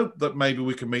 And I hope that maybe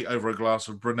we can meet over a glass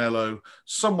of Brunello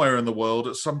somewhere in the world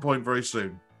at some point very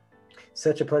soon.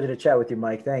 Such a pleasure to chat with you,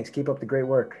 Mike. Thanks. Keep up the great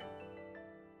work.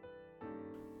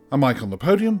 A Mic on the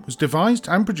Podium was devised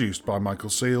and produced by Michael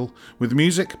Seal, with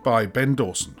music by Ben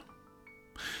Dawson.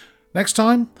 Next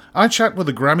time, I chat with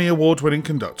a Grammy Award-winning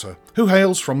conductor who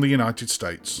hails from the United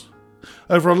States.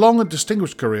 Over a long and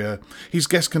distinguished career, he's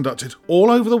guest conducted all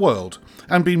over the world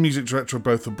and been music director of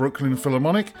both the Brooklyn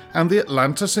Philharmonic and the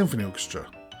Atlanta Symphony Orchestra,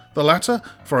 the latter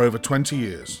for over 20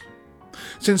 years.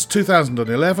 Since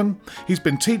 2011, he's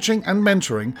been teaching and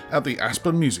mentoring at the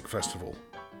Aspen Music Festival.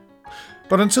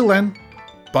 But until then,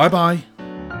 bye-bye.